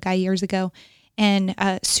relationship with a guy years ago, and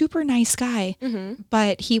a super nice guy,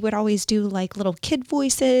 but he would always do like little kid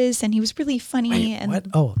voices, and he was really funny. And what?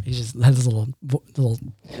 Oh, he just had his little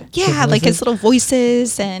yeah, like his little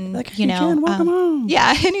voices, and like, you hey, know, Jen, welcome home.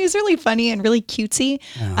 yeah, and he was really funny and really cutesy.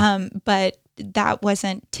 Yeah. But that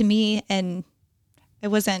wasn't to me, and it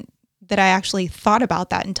wasn't that I actually thought about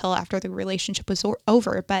that until after the relationship was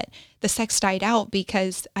over. But the sex died out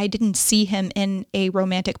because I didn't see him in a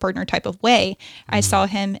romantic partner type of way. I saw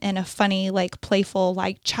him in a funny, like playful,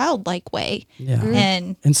 like childlike way. Yeah.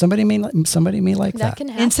 And somebody may like that that. can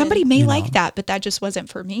happen. and somebody may You like know. that, but that just wasn't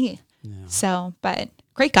for me. Yeah. So, but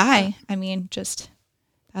great guy. I mean, just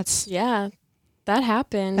that's Yeah, that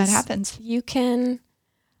happens. that happens. You can,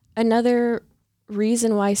 another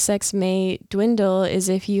reason why sex may dwindle is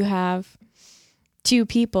if you have two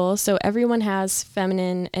people. So everyone has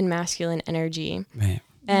feminine and masculine energy. Right.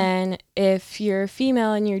 And if you're a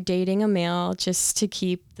female and you're dating a male, just to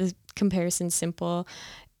keep the comparison simple,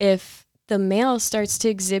 if the male starts to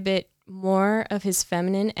exhibit more of his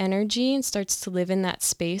feminine energy and starts to live in that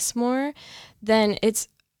space more, then it's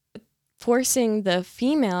forcing the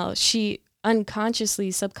female, she unconsciously,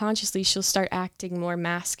 subconsciously, she'll start acting more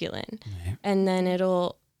masculine. Right. And then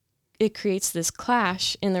it creates this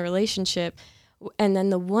clash in the relationship. And then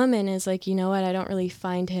the woman is like, you know what, I don't really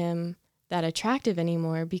find him that attractive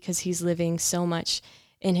anymore because he's living so much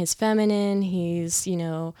in his feminine. He's, you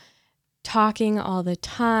know, talking all the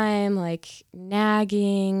time, like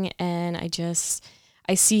nagging. And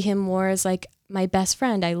I see him more as like my best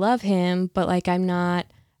friend. I love him, but like I'm not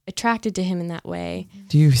attracted to him in that way.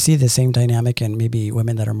 Do you see the same dynamic in maybe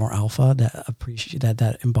women that are more alpha, that appreciate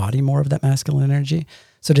that embody more of that masculine energy?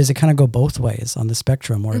 So does it kind of go both ways on the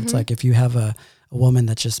spectrum, where it's like if you have a woman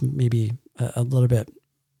that's just maybe a little bit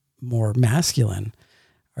more masculine,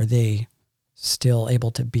 are they still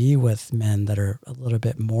able to be with men that are a little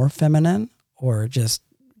bit more feminine, or just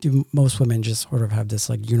do most women just sort of have this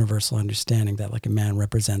like universal understanding that like a man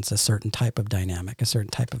represents a certain type of dynamic, a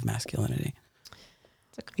certain type of masculinity?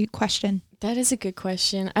 It's a great question. That is a good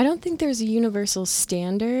question. I don't think there's a universal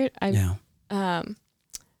standard. Yeah.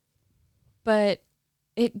 But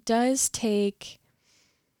it does take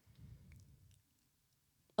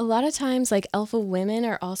a lot of times, like alpha women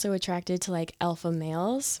are also attracted to like alpha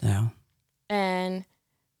males. Yeah. And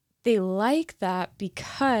they like that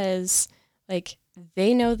because like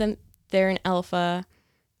they know them, they're an alpha,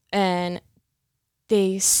 and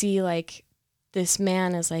they see like this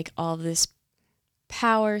man as like all this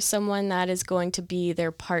power, someone that is going to be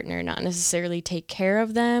their partner, not necessarily take care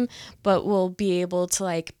of them, but will be able to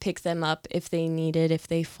like pick them up if they need it, if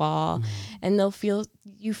they fall, and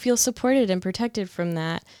you feel supported and protected from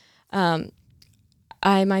that.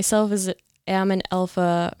 I myself am an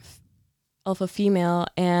alpha female,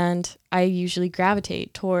 and I usually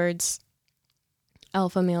gravitate towards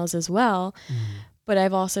alpha males as well. But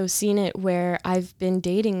I've also seen it where I've been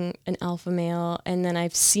dating an alpha male, and then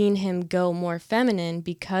I've seen him go more feminine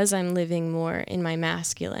because I'm living more in my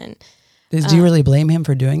masculine. Do you really blame him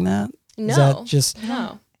for doing that? No. Is that just,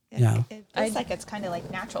 No. yeah. It feels like it's kind of like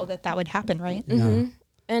natural that would happen, right? Mm-hmm.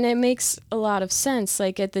 And it makes a lot of sense.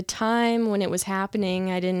 Like at the time when it was happening,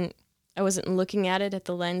 I wasn't looking at it at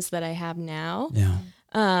the lens that I have now.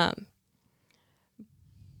 Yeah.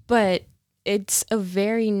 But it's a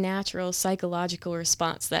very natural psychological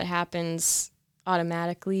response that happens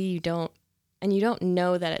automatically. You don't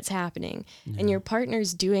know that it's happening. Yeah. And your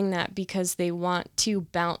partner's doing that because they want to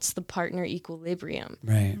bounce the partner equilibrium.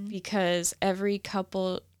 Right. Because every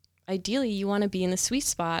couple, ideally, you want to be in the sweet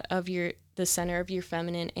spot of the center of your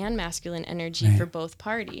feminine and masculine energy Right. for both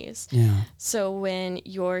parties. Yeah. So when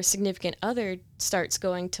your significant other starts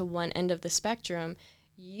going to one end of the spectrum,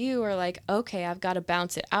 you are like, okay, I've got to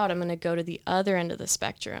bounce it out. I'm going to go to the other end of the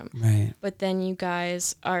spectrum. Right. But then you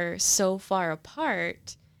guys are so far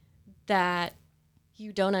apart that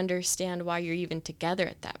you don't understand why you're even together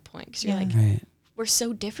at that point. Because you're Yeah. like, Right. we're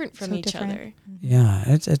so different from So each different. other. Yeah.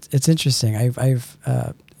 It's interesting. I've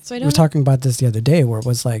So I we were don't talking about this the other day, where it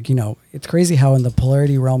was like, you know, it's crazy how in the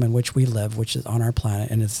polarity realm in which we live, which is on our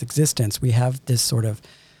planet and its existence, we have this sort of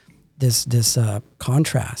this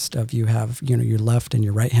contrast of you have, you know, your left and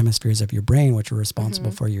your right hemispheres of your brain, which are responsible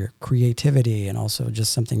for your creativity and also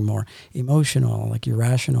just something more emotional, like you're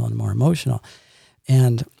rational and more emotional.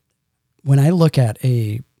 And when I look at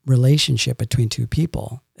a relationship between two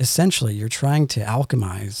people, essentially you're trying to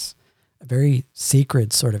alchemize a very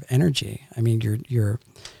sacred sort of energy. I mean, you're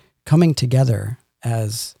coming together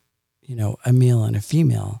as, you know, a male and a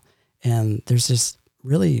female, and there's this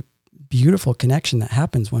really beautiful connection that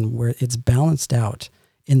happens when it's balanced out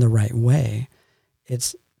in the right way.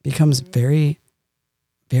 it becomes very,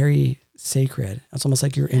 very sacred. It's almost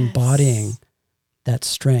like you're embodying that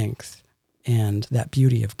strength and that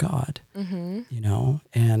beauty of God, you know,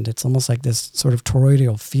 and it's almost like this sort of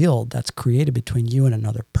toroidal field that's created between you and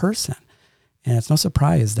another person. And it's no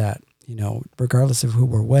surprise that, you know, regardless of who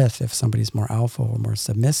we're with, if somebody's more alpha or more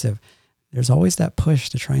submissive, there's always that push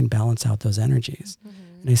to try and balance out those energies.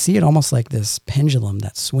 And I see it almost like this pendulum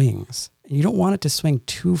that swings. And you don't want it to swing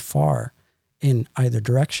too far in either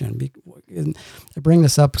direction. And I bring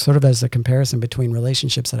this up sort of as a comparison between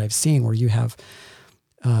relationships that I've seen where you have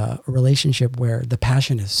a relationship where the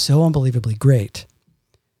passion is so unbelievably great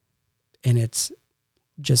and it's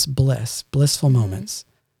just blissful moments.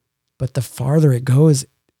 But the farther it goes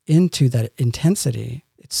into that intensity,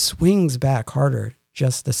 it swings back harder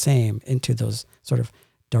just the same into those sort of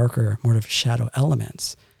darker, more of shadow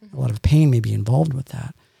elements. A lot of pain may be involved with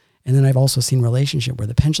that. And then I've also seen relationship where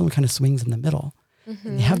the pendulum kind of swings in the middle.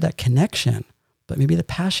 And you have that connection, but maybe the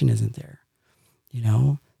passion isn't there, you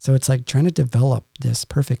know? So it's like trying to develop this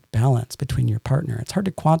perfect balance between your partner. It's hard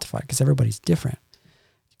to quantify because everybody's different.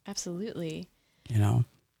 Absolutely. You know?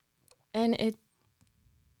 And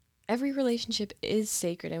every relationship is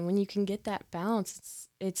sacred. And when you can get that balance,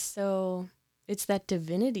 it's that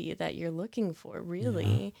divinity that you're looking for,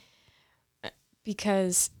 really. Yeah.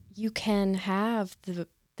 Because you can have the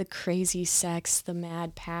crazy sex, the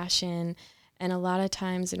mad passion, and a lot of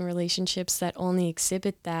times in relationships that only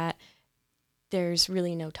exhibit that, there's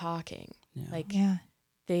really no talking.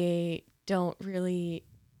 They don't really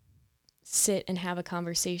sit and have a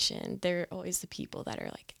conversation. They're always the people that are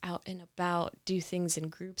like out and about, do things in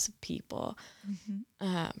groups of people.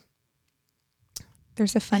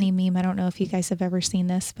 There's a funny meme. I don't know if you guys have ever seen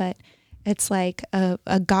this, but it's like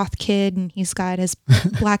a goth kid and he's got his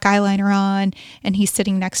black eyeliner on and he's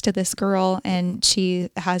sitting next to this girl and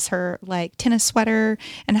she has her like tennis sweater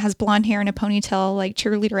and has blonde hair and a ponytail, like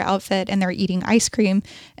cheerleader outfit, and they're eating ice cream.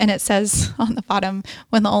 And it says on the bottom,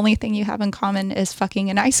 when the only thing you have in common is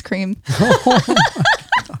fucking an ice cream.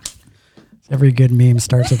 Every good meme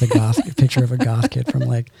starts with a picture of a goth kid from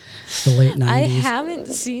like the late 90s. I haven't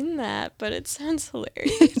seen that, but it sounds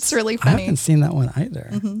hilarious. It's really funny. I haven't seen that one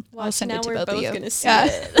either. I'll send it to both of you. Gonna see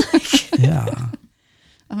it. Yeah.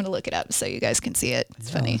 I'm going to look it up so you guys can see it. It's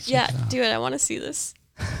funny. Yeah, do it. I want to see this.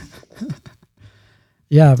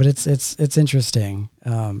 Yeah, but it's interesting.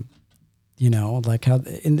 You know, like how,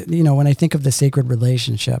 when I think of the sacred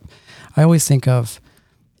relationship, I always think of,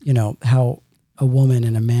 you know, how a woman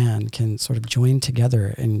and a man can sort of join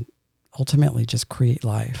together and ultimately just create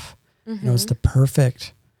life. You know, it's the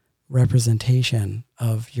perfect representation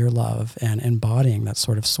of your love and embodying that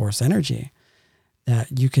sort of source energy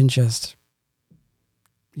that you can just,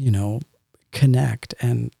 you know, connect,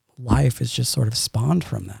 and life is just sort of spawned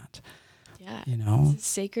from that. Yeah. You know, it's a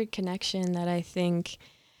sacred connection that I think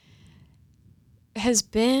has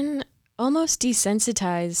been almost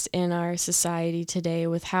desensitized in our society today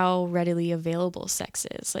with how readily available sex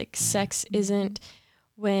is. Like sex isn't,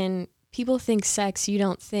 when people think sex, you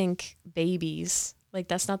don't think babies. Like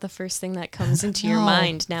that's not the first thing that comes into your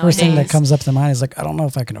mind nowadays. First thing that comes up to mind is like, I don't know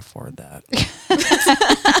if I can afford that.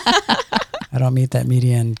 I don't meet that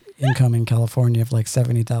median income in California of like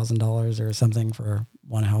 $70,000 or something for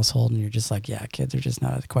one household. And you're just like, yeah, kids are just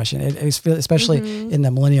not out of the question. Especially in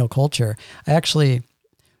the millennial culture. I actually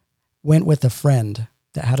went with a friend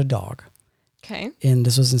that had a dog. Okay. And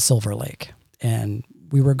this was in Silver Lake. And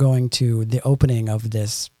we were going to the opening of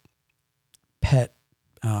this pet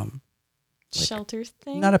shelter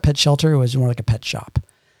thing? Not a pet shelter. It was more like a pet shop.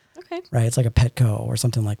 Okay. Right. It's like a Petco or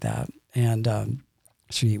something like that. And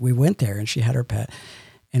we went there and she had her pet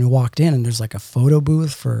and walked in, and there's like a photo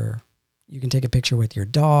booth for, you can take a picture with your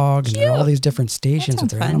dog. Cute. And there are all these different stations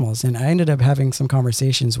with their animals. And I ended up having some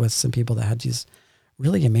conversations with some people that had these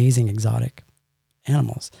really amazing exotic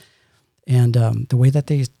animals. And the way that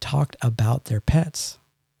they talked about their pets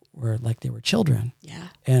were like they were children. Yeah.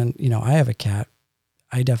 And, you know, I have a cat.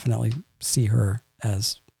 I definitely see her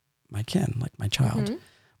as my kin, like my child. Mm-hmm.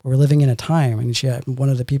 We're living in a time, and one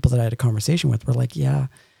of the people that I had a conversation with were like, yeah,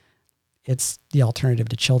 it's the alternative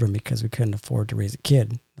to children because we couldn't afford to raise a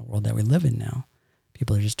kid in the world that we live in now.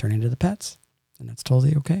 People are just turning to the pets, and that's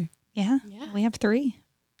totally okay. Yeah. We have three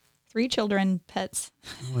children, pets.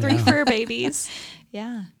 Oh, 3 fur babies.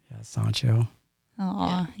 Yeah. Yeah, Sancho.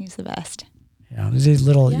 Oh, he's the best. Yeah, there's these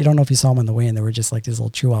little, you don't know if you saw them on the way in, they were just like these little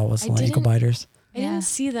chihuahuas, little ankle biters. I didn't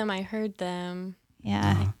see them. I heard them.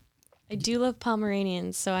 Yeah. I do love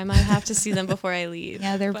Pomeranians, so I might have to see them before I leave.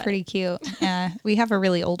 Yeah, they're pretty cute. Yeah, we have a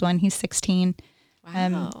really old one. He's 16.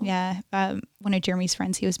 Wow. One of Jeremy's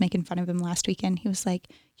friends, he was making fun of him last weekend. He was like,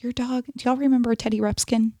 "Your dog." Do y'all remember Teddy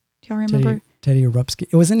Ruxpin? Do y'all remember Teddy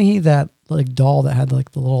Ruxpin? Wasn't he that like doll that had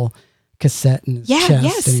like the little cassette in his chest?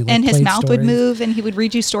 Yes, and his played mouth would stories? move, and he would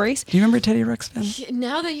read you stories. Do you remember Teddy Ruxpin?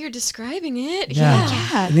 Now that you're describing it,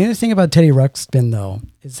 Yeah. And the other thing about Teddy Ruxpin though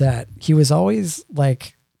is that he was always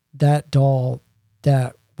like that doll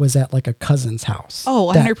that was at like a cousin's house.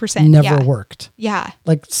 Oh, that 100%. Never worked. Yeah.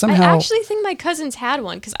 Like somehow I actually think my cousins had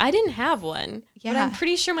one because I didn't have one. But Yeah. I'm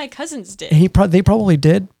pretty sure my cousins did. they probably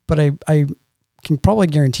did, but I can probably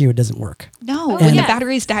guarantee you it doesn't work. No, Oh, when yeah. the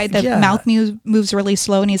batteries died, the Yeah. mouth moves really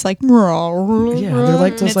slow, and he's like, Yeah, they're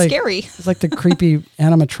like and those it's like scary. it's like the creepy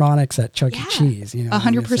animatronics at Chuck E. Yeah. Cheese. You know,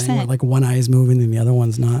 100%. where, like one eye's moving and the other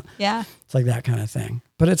one's not. Yeah. It's like that kind of thing.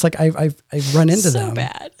 But it's like I've run into so them,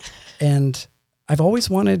 bad. and I've always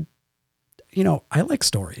wanted. You know, I like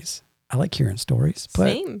stories. I like hearing stories,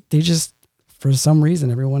 but Same. they just, for some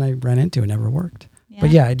reason, everyone I ran into, it never worked. But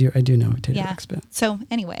yeah, I do know Teddy Yeah. Ruxpin. So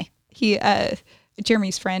anyway,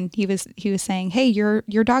 Jeremy's friend, he was saying, "Hey, your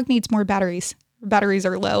dog needs more batteries. Batteries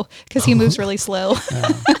are low because he moves really slow."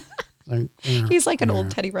 Like, He's like an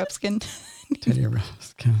old Teddy Ruxpin. Teddy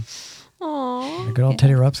Ruxpin. Aww. Good old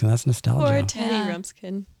Teddy Ruxpin. That's nostalgia. Poor Teddy Yeah.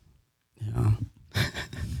 Rumpskin. Yeah.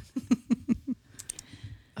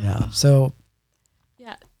 Yeah. So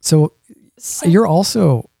Yeah. So So you're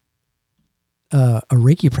also a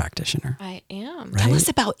Reiki practitioner. I am. Right? Tell us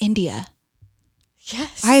about India.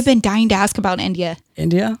 Yes. I have been dying to ask about India.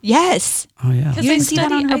 India? Yes. Oh yeah. Because You I, didn't see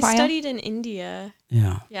that on her I bio? studied in India.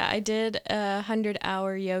 Yeah. Yeah, I did a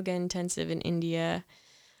 100-hour yoga intensive in India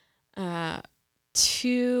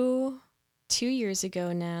 2 years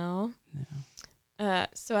ago now.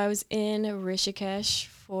 So I was in Rishikesh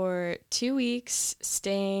for 2 weeks,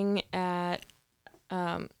 staying at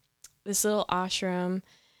this little ashram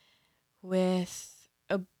with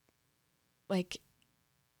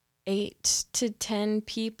 8 to 10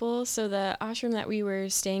 people. So the ashram that we were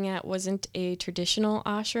staying at wasn't a traditional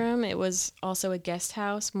ashram. It was also a guest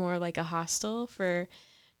house, more like a hostel for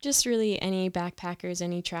just really any backpackers,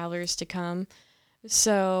 any travelers to come.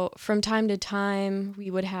 So from time to time,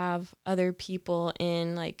 we would have other people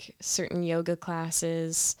in like certain yoga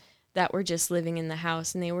classes that were just living in the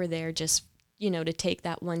house, and they were there just, to take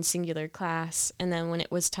that one singular class. And then when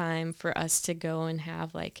it was time for us to go and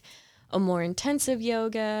have like a more intensive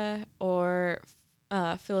yoga or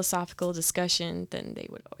philosophical discussion, then they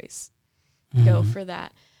would always go for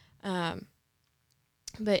that.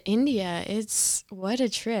 But India, what a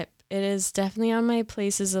trip. It is definitely on my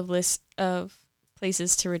list of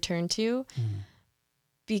places to return to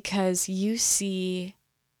because you see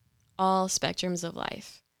all spectrums of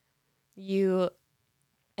life.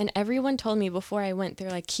 And everyone told me before I went, they're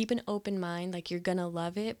like, keep an open mind, like you're going to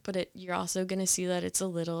love it, but you're also going to see that it's a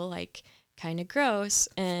little like kind of gross.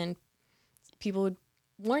 And people would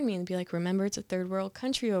warn me and be like, remember, it's a third world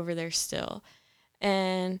country over there still.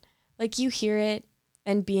 And like you hear it,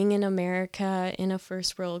 and being in America, in a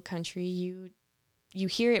first world country, you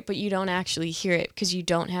hear it, but you don't actually hear it because you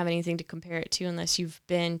don't have anything to compare it to unless you've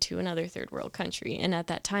been to another third world country. And at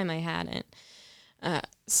that time I hadn't.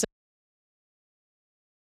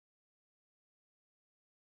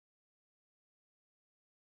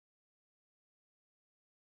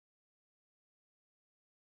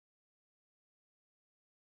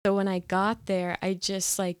 So when I got there, I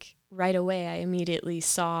just right away, I immediately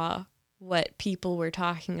saw what people were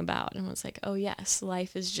talking about and was like, oh yes,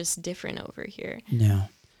 life is just different over here. Yeah.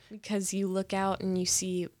 Because you look out and you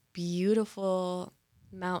see beautiful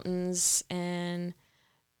mountains and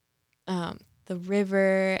the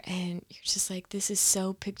river, and you're just like, this is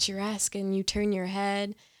so picturesque. And you turn your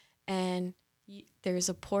head and there's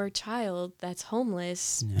a poor child that's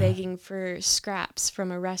homeless begging for scraps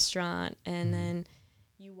from a restaurant. And then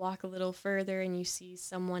you walk a little further and you see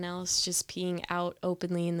someone else just peeing out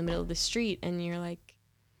openly in the middle of the street. And you're like,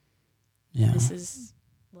 this is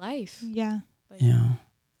life. Yeah. Yeah.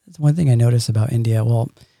 That's one thing I notice about India.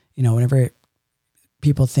 Well, whenever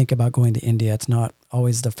people think about going to India, it's not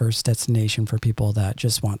always the first destination for people that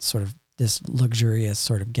just want sort of this luxurious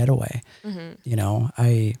sort of getaway. Mm-hmm.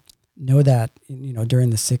 I know that, during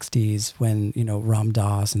the 60s when, Ram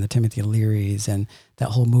Dass and the Timothy Learys and that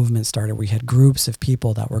whole movement started, we had groups of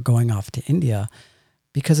people that were going off to India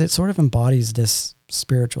because it sort of embodies this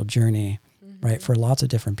spiritual journey, right, for lots of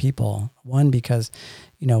different people. One, because,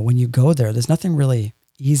 when you go there, there's nothing really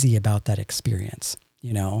easy about that experience,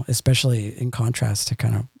 especially in contrast to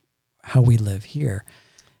kind of how we live here.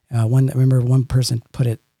 I remember one person put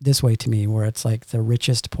it this way to me, where it's like the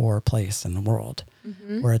richest poor place in the world,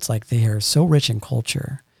 where it's like they are so rich in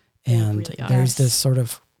culture And really are. there's this sort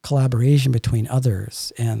of collaboration between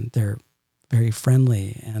others, and they're very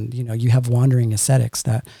friendly. And, you know, you have wandering ascetics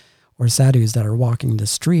or sadhus that are walking the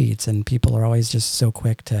streets, and people are always just so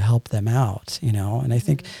quick to help them out, you know. And I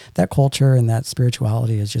think that culture and that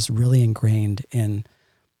spirituality is just really ingrained in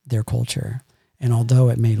their culture. And although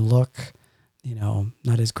it may look, you know,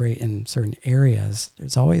 not as great in certain areas,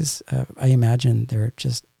 there's always, I imagine they're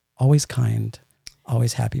just always kind,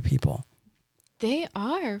 always happy people. They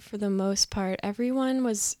are, for the most part. Everyone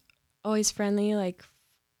was always friendly. Like,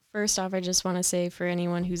 first off, I just want to say, for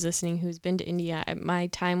anyone who's listening who's been to India, my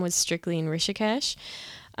time was strictly in Rishikesh.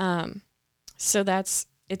 So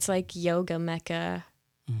it's like yoga mecca.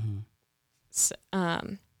 Mm-hmm. So,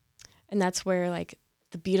 and that's where like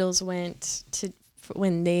the Beatles went to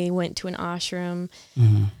when they went to an ashram.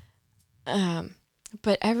 Mm-hmm.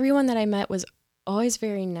 But everyone that I met was always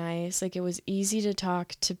very nice. Like, it was easy to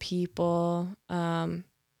talk to people. And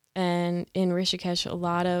in Rishikesh, a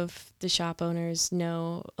lot of the shop owners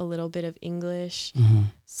know a little bit of English. Mm-hmm.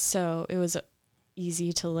 So it was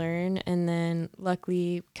easy to learn. And then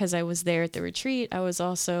luckily, because I was there at the retreat,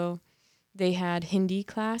 they had Hindi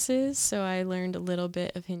classes. So I learned a little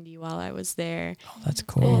bit of Hindi while I was there. Oh, that's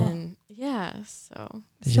cool. And yeah, so.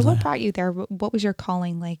 So what brought you there? What was your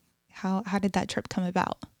calling? Like, how did that trip come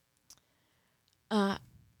about?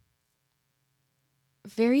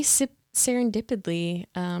 Very serendipitously.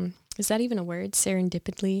 Is that even a word?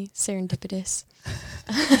 Serendipitous.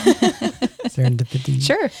 Serendipity.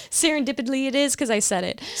 Sure. Serendipitously it is, because I said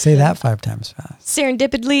it. Say that 5 times fast.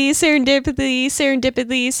 Serendipitously.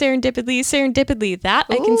 That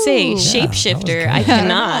I can say. Ooh. Shapeshifter, Yeah, I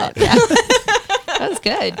cannot. Yeah. That was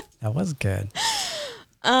good. That was good.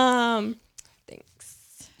 Thanks.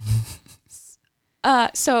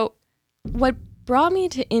 So what brought me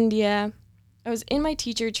to India, I was in my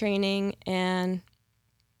teacher training, and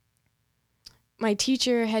my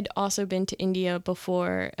teacher had also been to India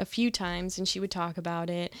before a few times, and she would talk about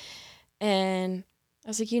it. And I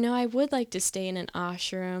was like, I would like to stay in an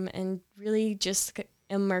ashram and really just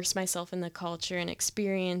immerse myself in the culture and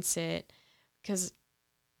experience it.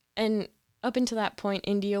 And up until that point,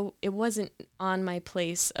 India, it wasn't on my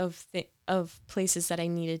place of places that I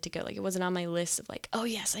needed to go. Like, it wasn't on my list of like, oh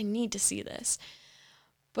yes, I need to see this.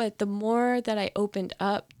 But the more that I opened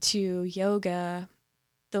up to yoga,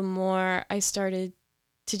 the more I started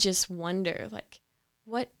to just wonder, like,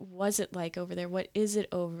 what was it like over there? What is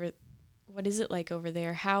it like over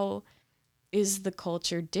there? How is the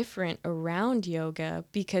culture different around yoga?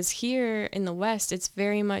 Because here in the West, it's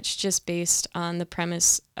very much just based on the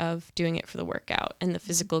premise of doing it for the workout and the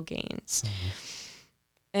physical gains. Mm-hmm.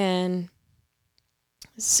 And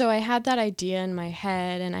so I had that idea in my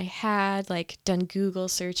head, and I had like done Google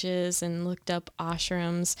searches and looked up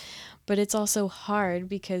ashrams, but it's also hard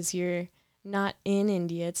because you're not in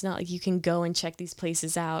India. It's not like you can go and check these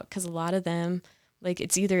places out, because a lot of them, like,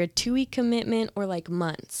 it's either a 2-week commitment or like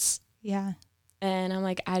months. Yeah. And I'm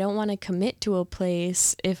like, I don't want to commit to a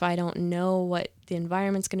place if I don't know what the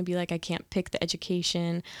environment's going to be like. I can't pick the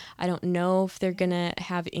education. I don't know if they're going to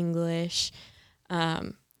have English.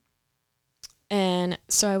 And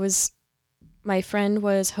so my friend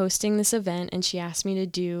was hosting this event, and she asked me to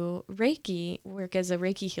do Reiki, work as a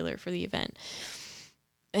Reiki healer for the event.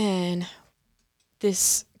 And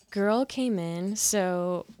this girl came in.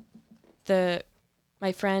 So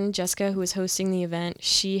my friend Jessica, who was hosting the event,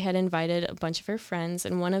 she had invited a bunch of her friends,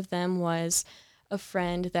 and one of them was a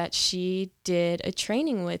friend that she did a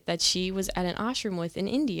training with, that she was at an ashram with in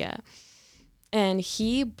India. And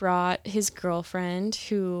he brought his girlfriend,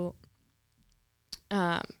 who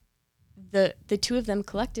the two of them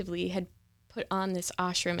collectively had put on this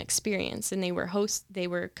ashram experience, and they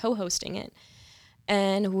were co-hosting it.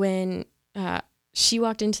 And when she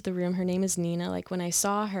walked into the room, her name is Nina. Like, when I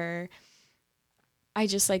saw her, I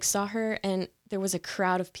just like saw her, and there was a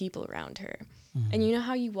crowd of people around her. Mm-hmm. And you know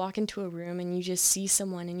how you walk into a room and you just see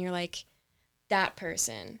someone and you're like, that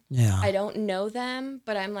person. Yeah. I don't know them,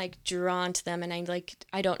 but I'm like drawn to them, and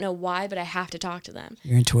I don't know why, but I have to talk to them.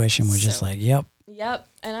 Your intuition was just like, yep.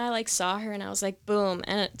 And I like saw her, and I was like, boom.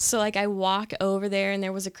 And so like I walk over there, and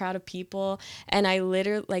there was a crowd of people, and I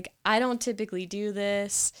literally, like, I don't typically do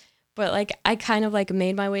this, but like I kind of like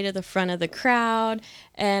made my way to the front of the crowd,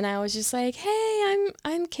 and I was just like, hey,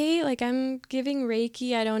 I'm Kate, like, I'm giving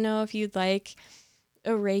Reiki. I don't know if you'd like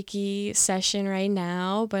a Reiki session right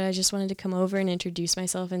now, but I just wanted to come over and introduce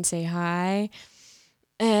myself and say hi.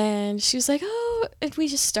 And she was like, oh, and we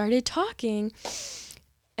just started talking.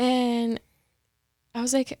 And I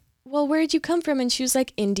was like, well, where'd you come from? And she was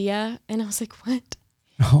like, India. And I was like, what?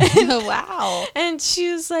 Oh, wow. And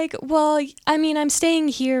she was like, well, I mean, I'm staying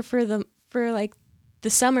here for like the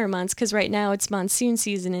summer months, because right now it's monsoon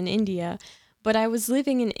season in India. But I was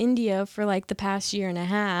living in India for like the past year and a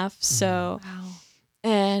half. So, Wow.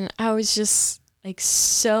 and I was just like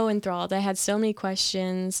so enthralled. I had so many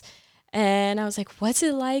questions. And I was like, what's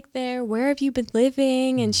it like there? Where have you been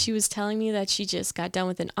living? And she was telling me that she just got done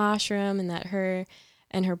with an ashram and that her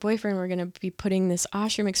and her boyfriend were going to be putting this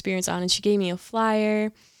ashram experience on. And she gave me a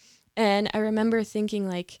flyer. And I remember thinking,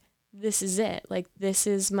 like, this is it. Like, this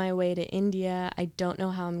is my way to India. I don't know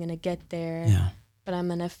how I'm going to get there, but I'm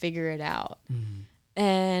going to figure it out.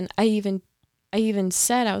 And I even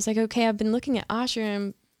said, I was like, okay, I've been looking at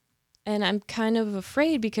ashram and I'm kind of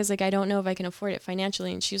afraid because, like, I don't know if I can afford it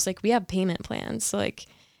financially. And she was like, we have payment plans. So, like,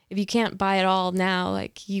 if you can't buy it all now,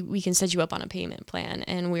 like, we can set you up on a payment plan.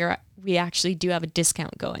 And we actually do have a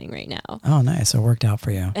discount going right now. Oh, nice. So it worked out for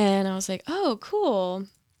you. And I was like, oh, cool.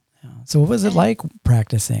 Yeah. So what was it like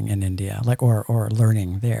practicing in India, like, or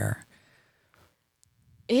learning there?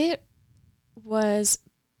 It was,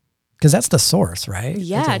 because that's the source, right?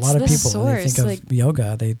 Yeah, a lot of it's the people, when they source, think of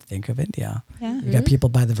yoga, they think of India. Yeah. You got people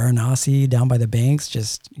by the Varanasi, down by the banks,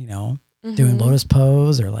 just, doing lotus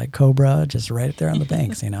pose or like cobra, just right there on the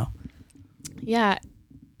banks, Yeah,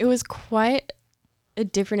 it was quite a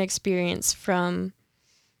different experience from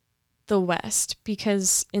the West,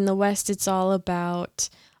 because in the West, it's all about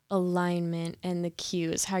alignment and the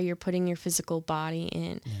cues, how you're putting your physical body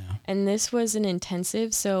in. Yeah. And this was an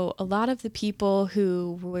intensive. So a lot of the people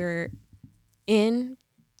who were in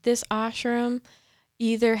this ashram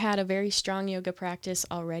either had a very strong yoga practice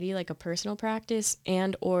already, like a personal practice,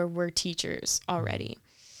 and or were teachers already.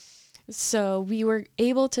 So we were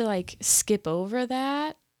able to like skip over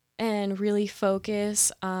that and really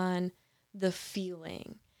focus on the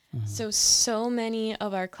feeling. So many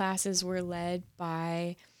of our classes were led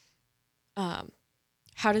by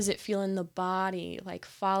how does it feel in the body, like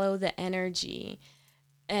follow the energy.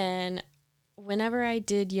 And whenever I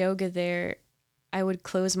did yoga there, I would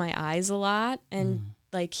close my eyes a lot and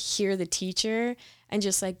like hear the teacher and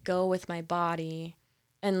just like go with my body,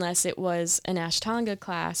 unless it was an Ashtanga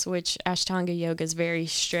class, which Ashtanga yoga is very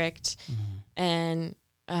strict and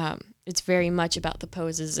it's very much about the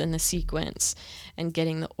poses and the sequence and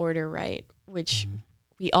getting the order right, which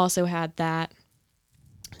we also had that.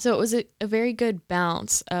 So it was a very good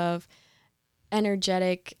balance of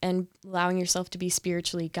energetic and allowing yourself to be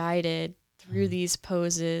spiritually guided through these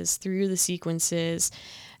poses, through the sequences,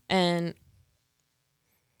 and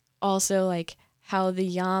also like how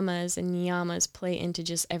the yamas and niyamas play into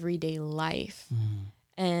just everyday life.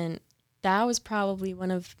 And that was probably one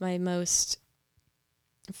of my most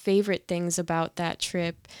favorite things about that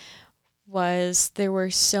trip, was there were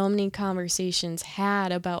so many conversations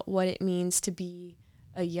had about what it means to be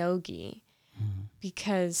a yogi.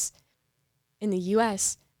 Because in the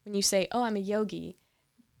US, when you say, oh, I'm a yogi,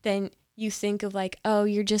 then you think of like, oh,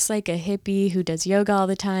 you're just like a hippie who does yoga all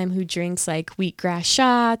the time, who drinks like wheatgrass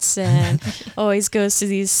shots and always goes to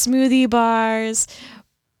these smoothie bars.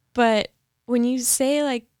 But when you say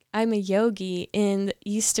like, I'm a yogi in the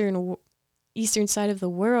eastern side of the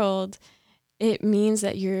world, it means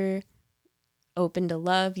that you're open to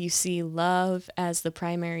love. You see love as the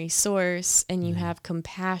primary source, and you have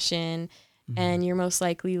compassion, and you're most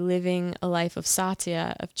likely living a life of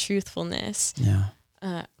satya, of truthfulness.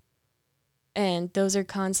 And those are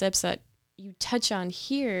concepts that you touch on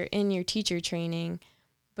here in your teacher training,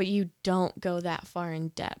 but you don't go that far in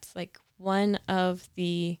depth. Like one of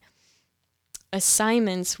the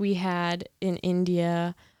assignments we had in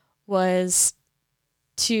India was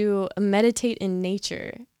to meditate in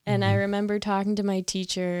nature. And I remember talking to my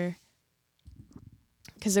teacher,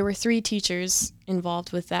 because there were 3 teachers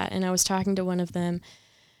involved with that. And I was talking to one of them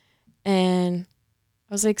and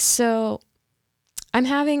I was like, so I'm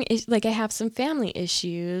having, like, I have some family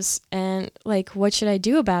issues and like, what should I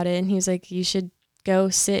do about it? And he was like, you should go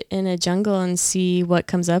sit in a jungle and see what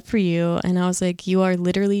comes up for you. And I was like, you are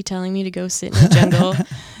literally telling me to go sit in a jungle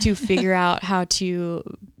to figure out how to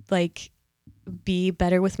like be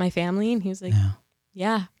better with my family? And he was like,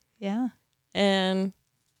 yeah. And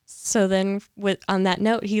so then on that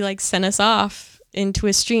note, he like sent us off into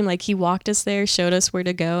a stream. Like he walked us there, showed us where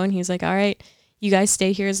to go. And he's like, all right, you guys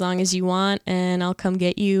stay here as long as you want, and I'll come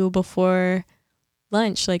get you before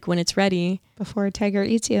lunch, like when it's ready. Before a tiger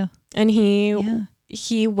eats you. And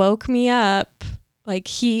he woke me up. Like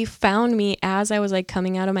he found me as I was like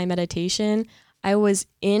coming out of my meditation. I was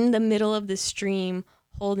in the middle of the stream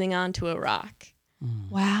holding onto a rock.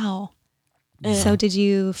 Wow. So did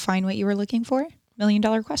you find what you were looking for? $1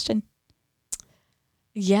 million question.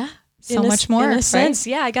 Yeah. so much more. In a right? sense,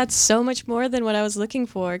 yeah, I got so much more than what I was looking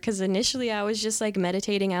for. Because initially I was just like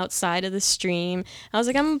meditating outside of the stream. I was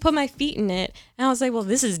like, I'm going to put my feet in it. And I was like, well,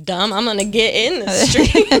 this is dumb. I'm going to get in the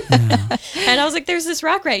stream. And I was like, there's this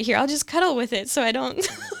rock right here. I'll just cuddle with it so I don't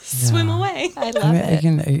swim away. I love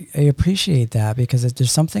it. I appreciate that because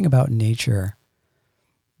there's something about nature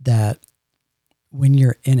that when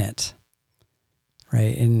you're in it,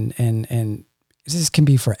 right? And this can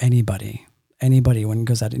be for anybody when it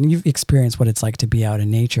goes out and you've experienced what it's like to be out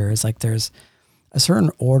in nature. Is like there's a certain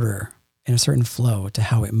order and a certain flow to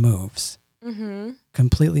how it moves,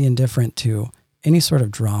 completely indifferent to any sort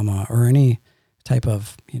of drama or any type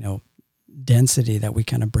of, density that we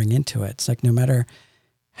kind of bring into it. It's like no matter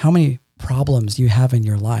how many problems you have in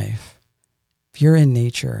your life, if you're in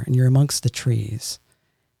nature and you're amongst the trees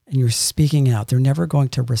and you're speaking out, they're never going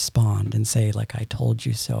to respond and say like, I told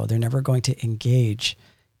you so. They're never going to engage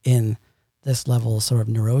in this level of sort of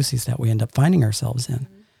neuroses that we end up finding ourselves in.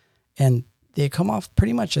 And they come off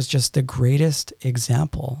pretty much as just the greatest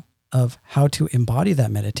example of how to embody that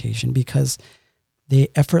meditation because they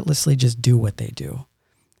effortlessly just do what they do.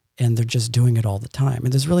 And they're just doing it all the time.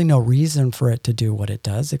 And there's really no reason for it to do what it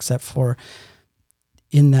does, except for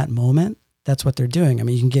in that moment, that's what they're doing. I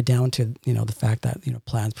mean, you can get down to, the fact that,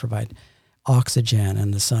 plants provide oxygen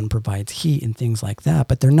and the sun provides heat and things like that,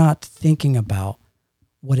 but they're not thinking about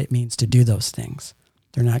what it means to do those things.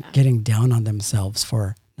 They're not getting down on themselves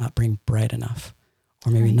for not being bright enough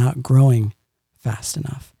or maybe not growing fast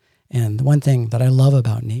enough. And the one thing that I love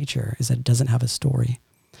about nature is that it doesn't have a story.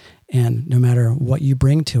 And no matter what you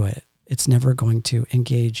bring to it, it's never going to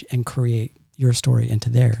engage and create your story into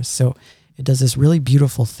theirs. So it does this really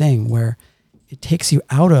beautiful thing where it takes you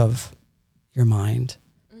out of your mind.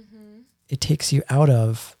 It takes you out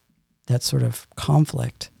of that sort of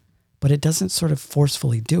conflict, but it doesn't sort of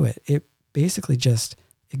forcefully do it. It basically just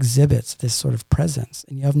exhibits this sort of presence,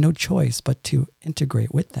 and you have no choice but to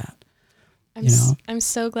integrate with that. I'm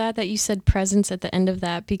so glad that you said presence at the end of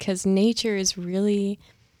that, because nature is really,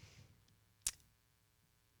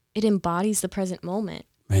 it embodies the present moment.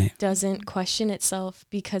 Right. It doesn't question itself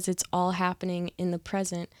because it's all happening in the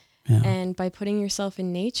present. Yeah. And by putting yourself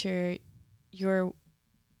in nature, you're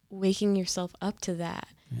waking yourself up to that.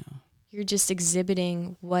 Yeah. You're just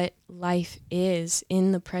exhibiting what life is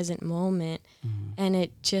in the present moment. And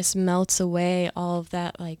it just melts away all of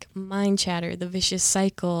that like mind chatter, the vicious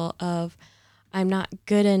cycle of I'm not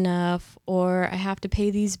good enough, or I have to pay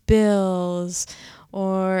these bills,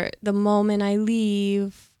 or the moment I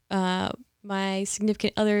leave, my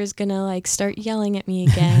significant other is gonna like start yelling at me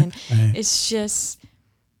again. Right. It's just,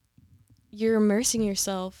 you're immersing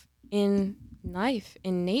yourself in life,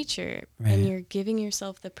 in nature, and you're giving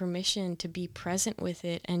yourself the permission to be present with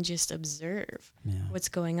it and just observe what's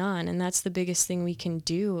going on. And that's the biggest thing we can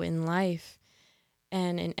do in life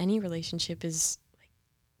and in any relationship is like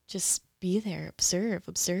just be there, observe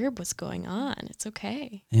what's going on. It's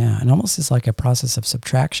okay. Yeah, and almost it's like a process of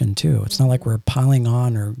subtraction too. It's not like we're piling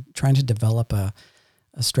on or trying to develop a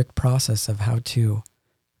strict process of how to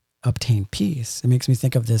obtain peace. It makes me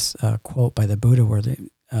think of this quote by the Buddha where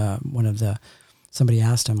somebody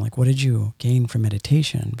asked him, like, what did you gain from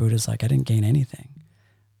meditation? Buddha's like, I didn't gain anything,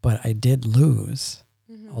 but I did lose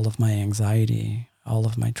all of my anxiety, all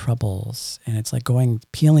of my troubles. And it's like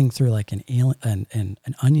peeling through like an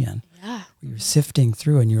onion. Yeah. You're sifting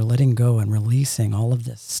through and you're letting go and releasing all of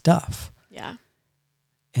this stuff. Yeah.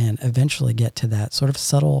 And eventually get to that sort of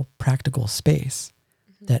subtle, practical space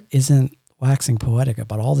that isn't waxing poetic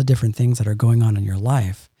about all the different things that are going on in your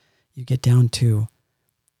life. You get down to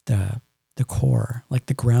the core, like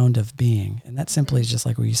the ground of being. And that simply is just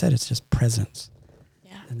like what you said, it's just presence.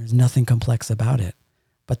 Yeah. And there's nothing complex about it.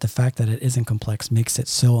 But the fact that it isn't complex makes it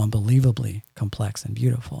so unbelievably complex and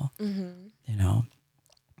beautiful.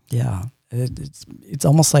 Yeah. It's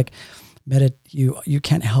almost like you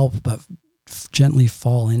can't help but gently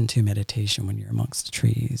fall into meditation when you're amongst the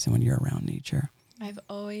trees and when you're around nature. I've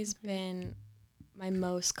always been my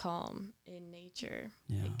most calm in nature.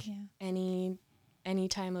 Yeah. Like any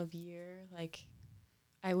time of year, like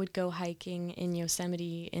I would go hiking in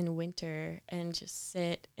Yosemite in winter and just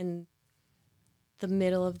sit in the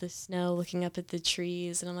middle of the snow looking up at the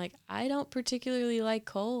trees, and I'm like, I don't particularly like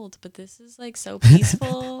cold, but this is like so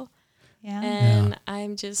peaceful. And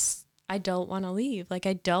I don't want to leave. Like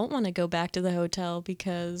I don't want to go back to the hotel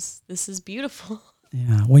because this is beautiful.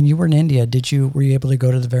 Yeah. When you were in India, were you able to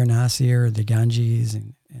go to the Varanasi or the Ganges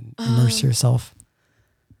and immerse yourself?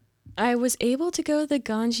 I was able to go to the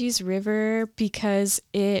Ganges River because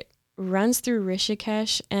it runs through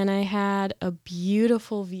Rishikesh, and I had a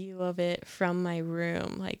beautiful view of it from my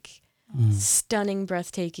room. Like stunning,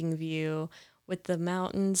 breathtaking view with the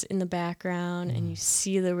mountains in the background and you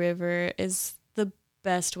see the river is the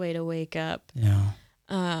best way to wake up. Yeah.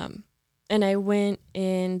 And I went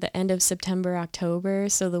in the end of September, October,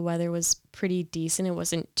 so the weather was pretty decent. It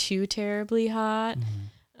wasn't too terribly hot.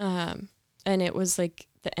 And it was like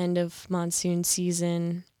the end of monsoon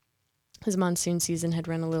season. His monsoon season had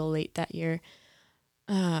run a little late that year.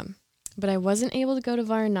 But I wasn't able to go to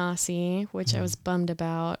Varanasi, which I was bummed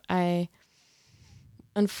about. I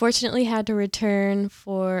unfortunately had to return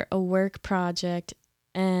for a work project,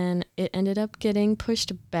 and it ended up getting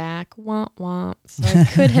pushed back. Womp womp. So I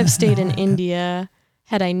could have stayed in India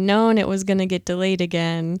had I known it was going to get delayed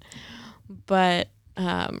again. But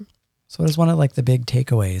so what is one of like the big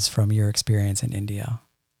takeaways from your experience in India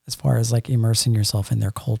as far as like immersing yourself in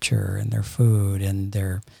their culture and their food and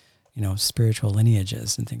their, you know, spiritual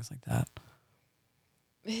lineages and things like that?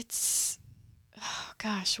 It's, oh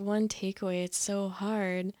gosh, one takeaway. It's so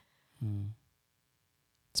hard.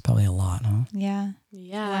 It's probably a lot, huh? Yeah.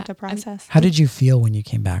 Yeah. A lot to process. How did you feel when you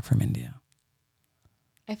came back from India?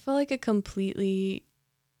 I felt like a completely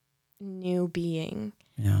new being.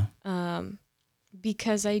 Yeah.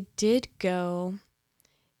 Because I did go,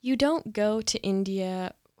 you don't go to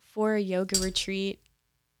India for a yoga retreat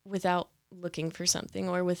without looking for something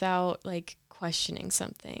or without like questioning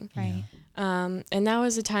something. Right. And that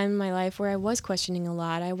was a time in my life where I was questioning a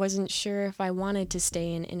lot. I wasn't sure if I wanted to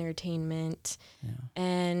stay in entertainment. Yeah.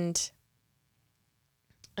 And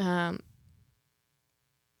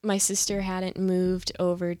my sister hadn't moved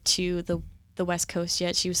over to the West Coast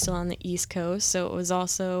yet. She was still on the East Coast. So it was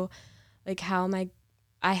also like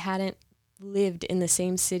I hadn't lived in the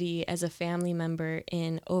same city as a family member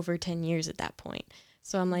in over 10 years at that point.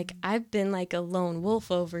 So I'm like, I've been like a lone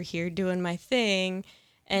wolf over here doing my thing.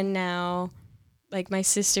 And now like my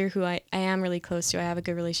sister, who I am really close to, I have a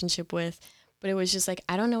good relationship with, but it was just like,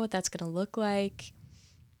 I don't know what that's going to look like.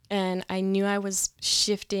 And I knew I was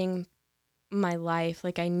shifting my life.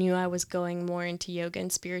 Like I knew I was going more into yoga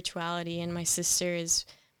and spirituality. And my sister is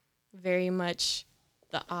very much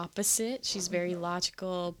the opposite. She's very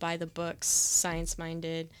logical, by the books,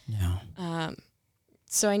 science-minded. Yeah.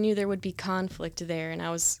 So I knew there would be conflict there, and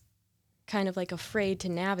I was kind of like afraid to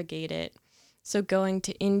navigate it. So going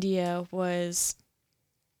to India was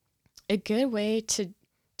a good way to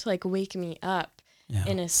like wake me up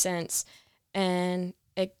in a sense, and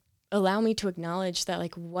it allow me to acknowledge that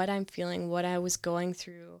like what I'm feeling, what I was going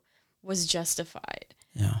through was justified.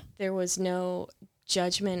 Yeah. There was no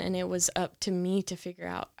judgment, and it was up to me to figure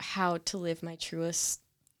out how to live my truest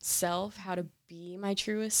self, how to be my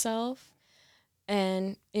truest self.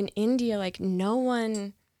 And in India, like no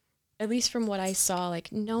one, at least from what I saw,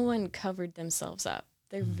 like no one covered themselves up.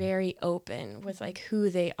 They're very open with like who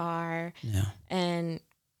they are. Yeah. And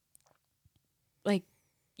like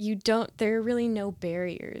there are really no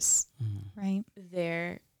barriers Right.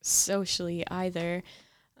 there socially either,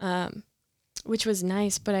 which was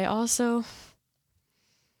nice. But I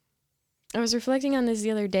was reflecting on this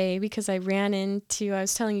the other day because I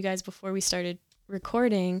was telling you guys before we started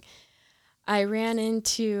recording, I ran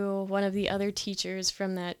into one of the other teachers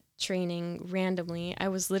from that training randomly. I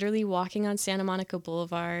was literally walking on Santa Monica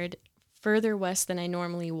Boulevard, further west than I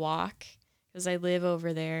normally walk because I live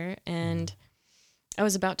over there, and I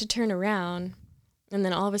was about to turn around, and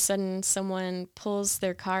then all of a sudden someone pulls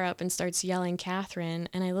their car up and starts yelling, "Catherine,"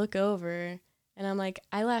 and I look over and I'm like,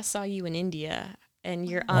 I last saw you in India and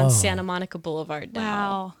you're on Santa Monica Boulevard now.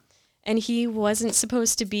 Wow. And he wasn't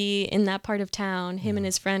supposed to be in that part of town. Him and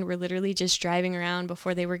his friend were literally just driving around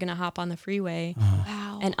before they were going to hop on the freeway.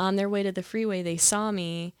 Wow. And on their way to the freeway, they saw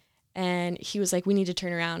me, and he was like, "We need to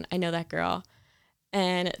turn around. I know that girl."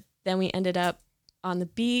 And then we ended up on the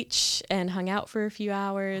beach and hung out for a few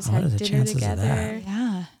hours, What are had the dinner chances of together. that?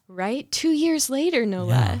 Yeah. Right? 2 years later, no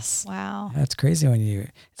less. Wow. That's crazy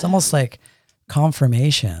it's almost like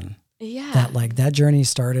confirmation Yeah. that like that journey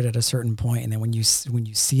started at a certain point, and then when you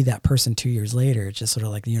see that person 2 years later, it's just sort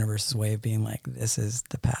of like the universe's way of being like, this is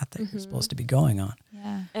the path that you're supposed to be going on.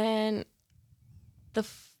 Yeah. And the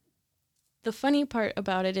funny part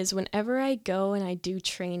about it is whenever I go and I do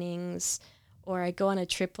trainings or I go on a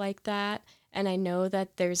trip like that and I know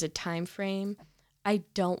that there's a time frame, I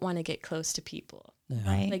don't want to get close to people. Yeah.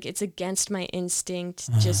 Right. Like it's against my instinct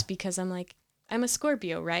just because I'm a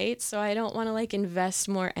Scorpio, right? So I don't want to like invest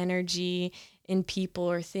more energy in people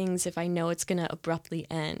or things if I know it's going to abruptly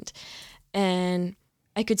end. And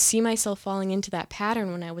I could see myself falling into that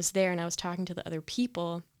pattern when I was there and I was talking to the other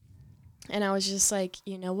people. And I was just like,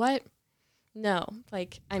 you know what? No,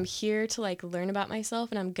 like I'm here to like learn about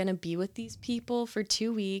myself, and I'm going to be with these people for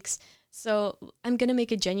 2 weeks. So I'm going to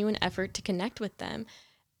make a genuine effort to connect with them.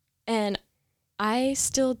 And I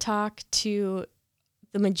still talk to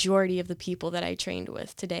the majority of the people that I trained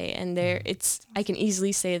with today. And I can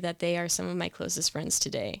easily say that they are some of my closest friends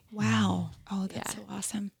today. Wow. Oh, that's so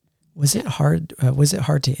awesome. Was it hard? Was it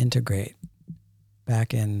hard to integrate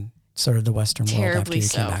back in sort of the Western world after you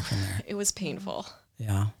came back from there? It was painful.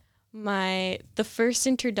 Yeah. The first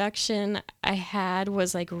introduction I had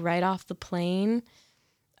was like right off the plane.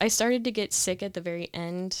 I started to get sick at the very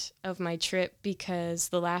end of my trip because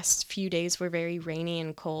the last few days were very rainy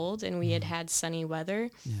and cold, and we had sunny weather.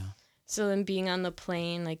 Yeah. So then being on the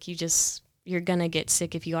plane, like you're going to get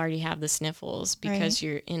sick if you already have the sniffles because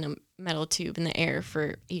you're in a metal tube in the air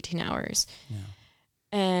for 18 hours. Yeah.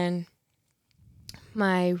 And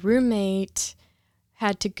my roommate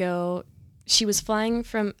had to go. She was flying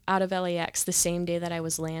from out of LAX the same day that I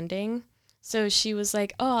was landing. So she was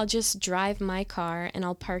like, oh, I'll just drive my car and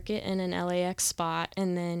I'll park it in an LAX spot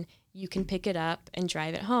and then you can pick it up and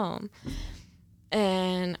drive it home.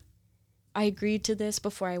 And I agreed to this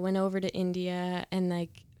before I went over to India. And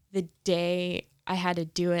like the day I had to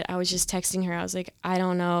do it, I was just texting her. I was like, I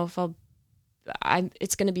don't know if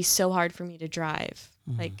it's going to be so hard for me to drive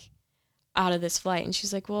like out of this flight. And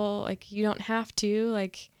she's like, well, like you don't have to,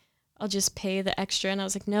 like I'll just pay the extra. And I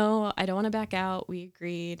was like, no, I don't want to back out. We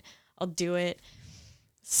agreed. I'll do it.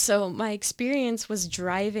 So my experience was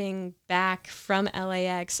driving back from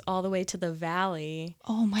LAX all the way to the valley.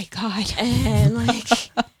 Oh my God. And like,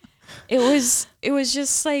 it was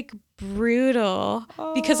just like brutal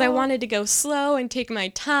because I wanted to go slow and take my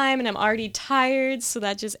time and I'm already tired. So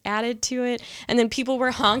that just added to it. And then people were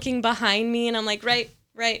honking behind me and I'm like, right.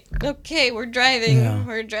 Okay, we're driving. Yeah.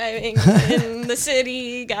 We're driving in the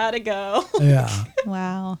city. Gotta go. Yeah.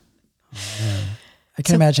 Wow. Oh, I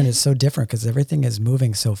can imagine it's so different because everything is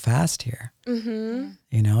moving so fast here. Mm-hmm.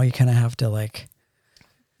 You know, you kind of have to like.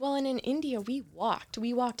 Well, and in India, we walked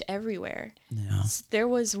everywhere. Yeah. So there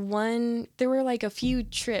were like a few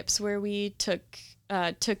trips where we took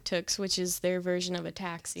tuk-tuks, which is their version of a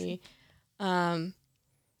taxi.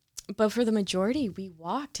 But for the majority, we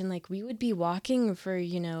walked, and like we would be walking for,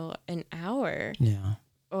 an hour. Yeah.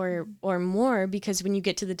 Or more, because when you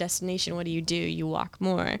get to the destination, what do? You walk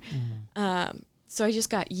more. So I just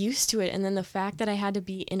got used to it. And then the fact that I had to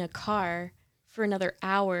be in a car for another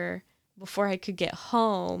hour before I could get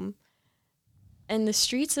home. And the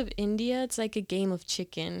streets of India, it's like a game of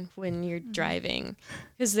chicken when you're driving.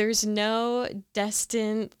 Because there's no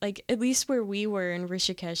destined, like at least where we were in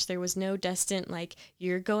Rishikesh, there was no destined, like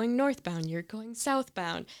you're going northbound, you're going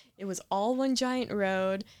southbound. It was all one giant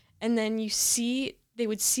road. And then they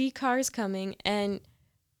would see cars coming and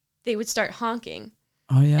they would start honking.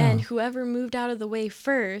 Oh, yeah. And whoever moved out of the way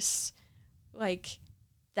first, like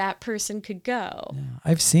that person could go. Yeah.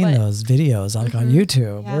 I've seen those videos on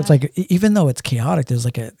YouTube where it's like, even though it's chaotic, there's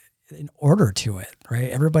like an order to it, right?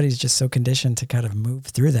 Everybody's just so conditioned to kind of move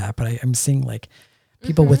through that. But I'm seeing like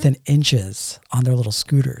people within inches on their little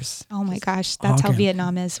scooters. Oh my gosh. That's how honking.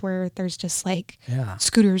 Vietnam is, where there's just like Yeah.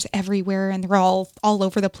 scooters everywhere and they're all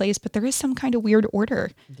over the place, but there is some kind of weird order.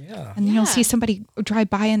 Yeah. And then you'll see somebody drive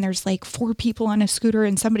by and there's like 4 people on a scooter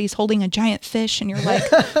and somebody's holding a giant fish and you're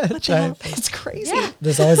like, what the hell? It's crazy. Yeah.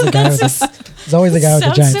 There's always the guy with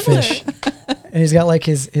the giant similar. fish. And he's got like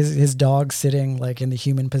his dog sitting like in the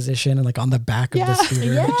human position and like on the back of the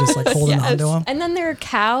scooter, just like holding onto him. And then there are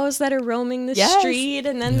cows that are roaming the street,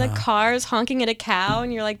 and then the car's honking at a cow,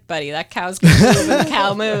 and you're like, buddy, that cow's going to move when the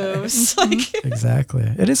cow moves. Like, Exactly.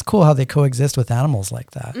 It is cool how they coexist with animals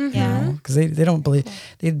like that. Yeah. Because they don't believe,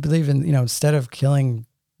 they believe in, instead of killing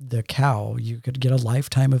the cow, you could get a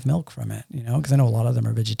lifetime of milk from it, because I know a lot of them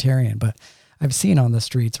are vegetarian, but I've seen on the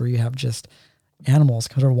streets where you have just animals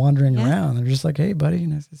kind of wandering around. They're just like, hey, buddy,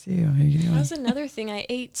 nice to see you. How you doing? that was another thing. I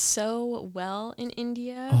ate so well in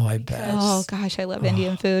India. Oh, I bet. Oh gosh, I love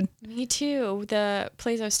Indian food. Me too. The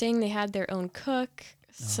place I was staying, they had their own cook.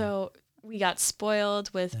 So we got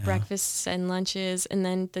spoiled with breakfasts and lunches. And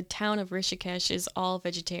then the town of Rishikesh is all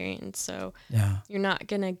vegetarian. So you're not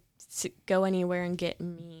going to go anywhere and get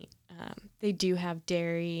meat. They do have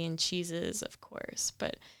dairy and cheeses, of course.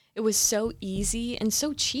 But it was so easy and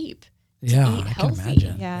so cheap. Yeah, eat I healthy. can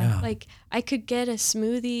imagine. Yeah. Like I could get a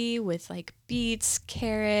smoothie with like beets,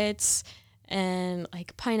 carrots, and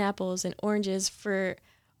like pineapples and oranges for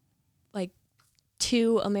like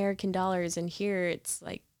 $2 American, and here it's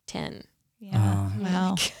like 10. Yeah.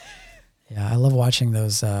 Wow. Yeah, I love watching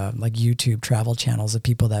those like YouTube travel channels of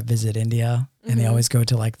people that visit India, and they always go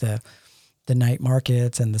to like the night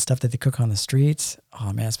markets and the stuff that they cook on the streets.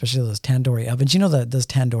 Oh man, especially those tandoori ovens. You know those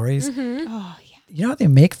tandooris? Oh yeah. You know how they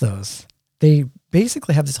make those? they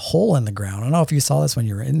basically have this hole in the ground. I don't know if you saw this when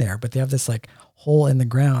you were in there, but they have this like hole in the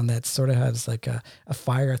ground that sort of has like a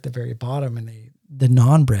fire at the very bottom, and the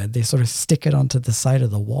naan bread, they sort of stick it onto the side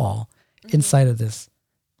of the wall inside of this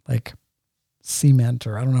like cement,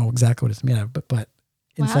 or I don't know exactly what it's made of, but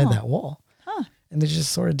inside that wall. Huh. And they're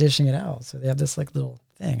just sort of dishing it out. So they have this like little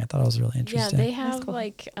thing. I thought it was really interesting. Yeah, they have cool.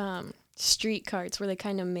 like street carts where they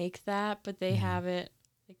kind of make that, but they have it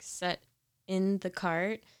like set in the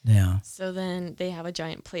cart. Yeah. So then they have a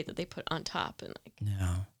giant plate that they put on top and like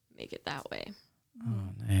make it that way. Oh,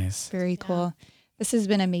 nice. Very cool. This has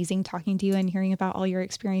been amazing talking to you and hearing about all your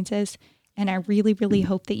experiences. And I really, really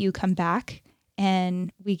hope that you come back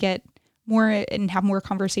and we get more and have more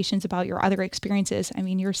conversations about your other experiences. I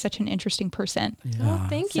mean, you're such an interesting person. Yeah. Oh,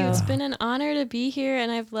 thank you. So- It's been an honor to be here,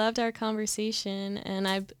 and I've loved our conversation, and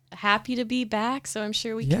I'm happy to be back. So I'm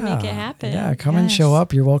sure we can make it happen. Yeah, come and Yes. show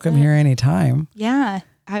up. You're welcome here anytime. Yeah.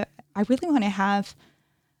 I really want to have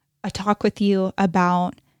a talk with you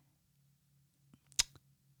about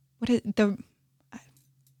what is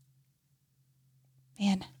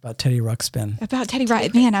About Teddy Ruxpin. about Teddy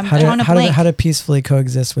Right. Man, I'm How drawing a blank. to peacefully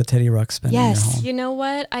coexist with Teddy Ruxpin in your Yes. home. You know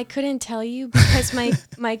what? I couldn't tell you because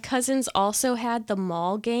my cousins also had the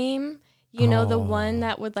mall game. You know, the one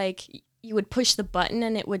that would like you would push the button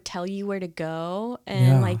and it would tell you where to go and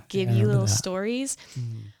Yeah, like give I you remember little that. stories.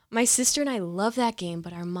 My sister and I love that game,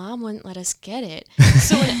 but our mom wouldn't let us get it.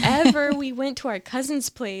 So whenever we went to our cousin's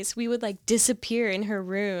place, we would like disappear in her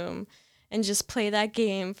room and just play that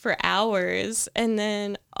game for hours. And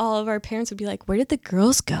then all of our parents would be like, "Where did the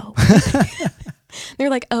girls go?" They're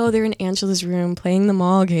like, "Oh, they're in Angela's room playing the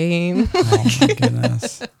mall game." Oh my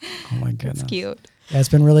goodness. Oh my goodness. Cute. Yeah, it's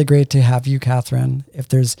been really great to have you, Catherine. If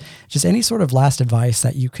there's just any sort of last advice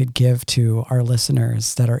that you could give to our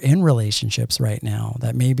listeners that are in relationships right now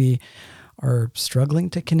that maybe are struggling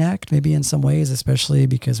to connect, maybe in some ways, especially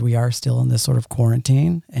because we are still in this sort of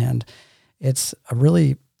quarantine, and it's a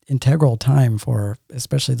really integral time for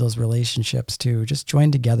especially those relationships to just join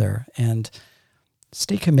together and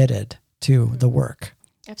stay committed to the work.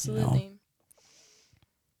 Absolutely.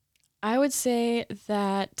 I would say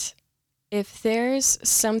that if there's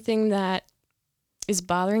something that is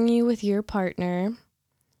bothering you with your partner,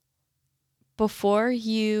 before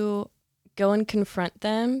you go and confront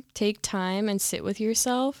them, take time and sit with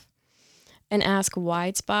yourself and ask why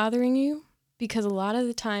it's bothering you. Because a lot of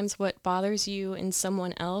the times what bothers you in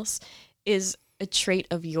someone else is a trait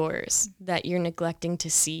of yours that you're neglecting to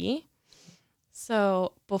see.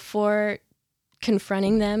 So before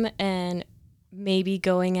confronting them and maybe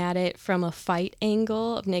going at it from a fight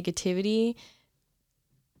angle of negativity,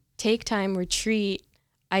 take time, retreat,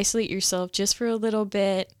 isolate yourself just for a little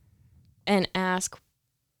bit and ask,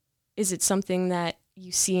 is it something that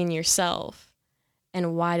you see in yourself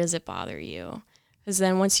and why does it bother you? Because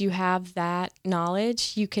then once you have that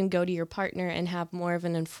knowledge, you can go to your partner and have more of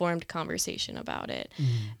an informed conversation about it.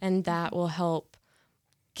 And that will help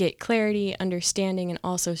get clarity, understanding, and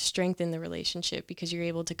also strengthen the relationship because you're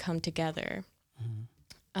able to come together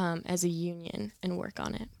as a union and work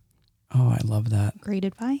on it. Oh, I love that. Great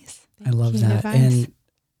advice. I love Good that. advice. And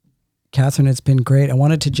Catherine, it's been great. I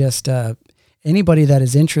wanted to just, anybody that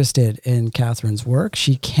is interested in Catherine's work,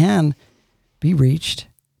 she can be reached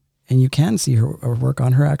and you can see her work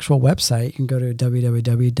on her actual website. You can go to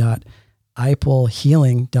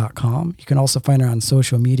www.iplehealing.com. You can also find her on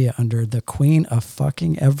social media under the Queen of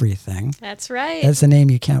Fucking Everything. That's right. That's the name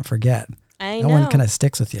you can't forget. I That know. one kind of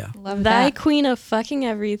sticks with you. Love Thy that. queen of fucking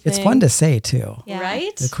everything. It's fun to say too. Yeah.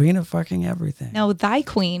 Right? The Queen of Fucking Everything. No, thy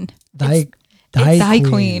queen. Thy thy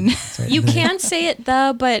queen. That's right. You can say it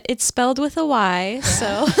but it's spelled with a Y.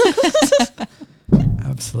 So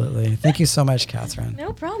Absolutely. Thank you so much, Catherine.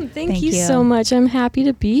 no problem. Thank Thank you you. so much. I'm happy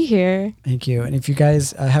to be here. Thank you. And if you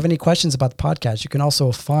guys have any questions about the podcast, you can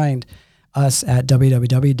also find us at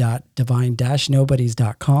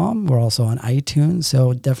www.divine-nobodies.com. We're also on iTunes,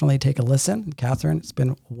 so definitely take a listen. Catherine, it's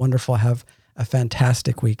been wonderful. Have a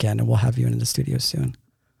fantastic weekend, and we'll have you in the studio soon.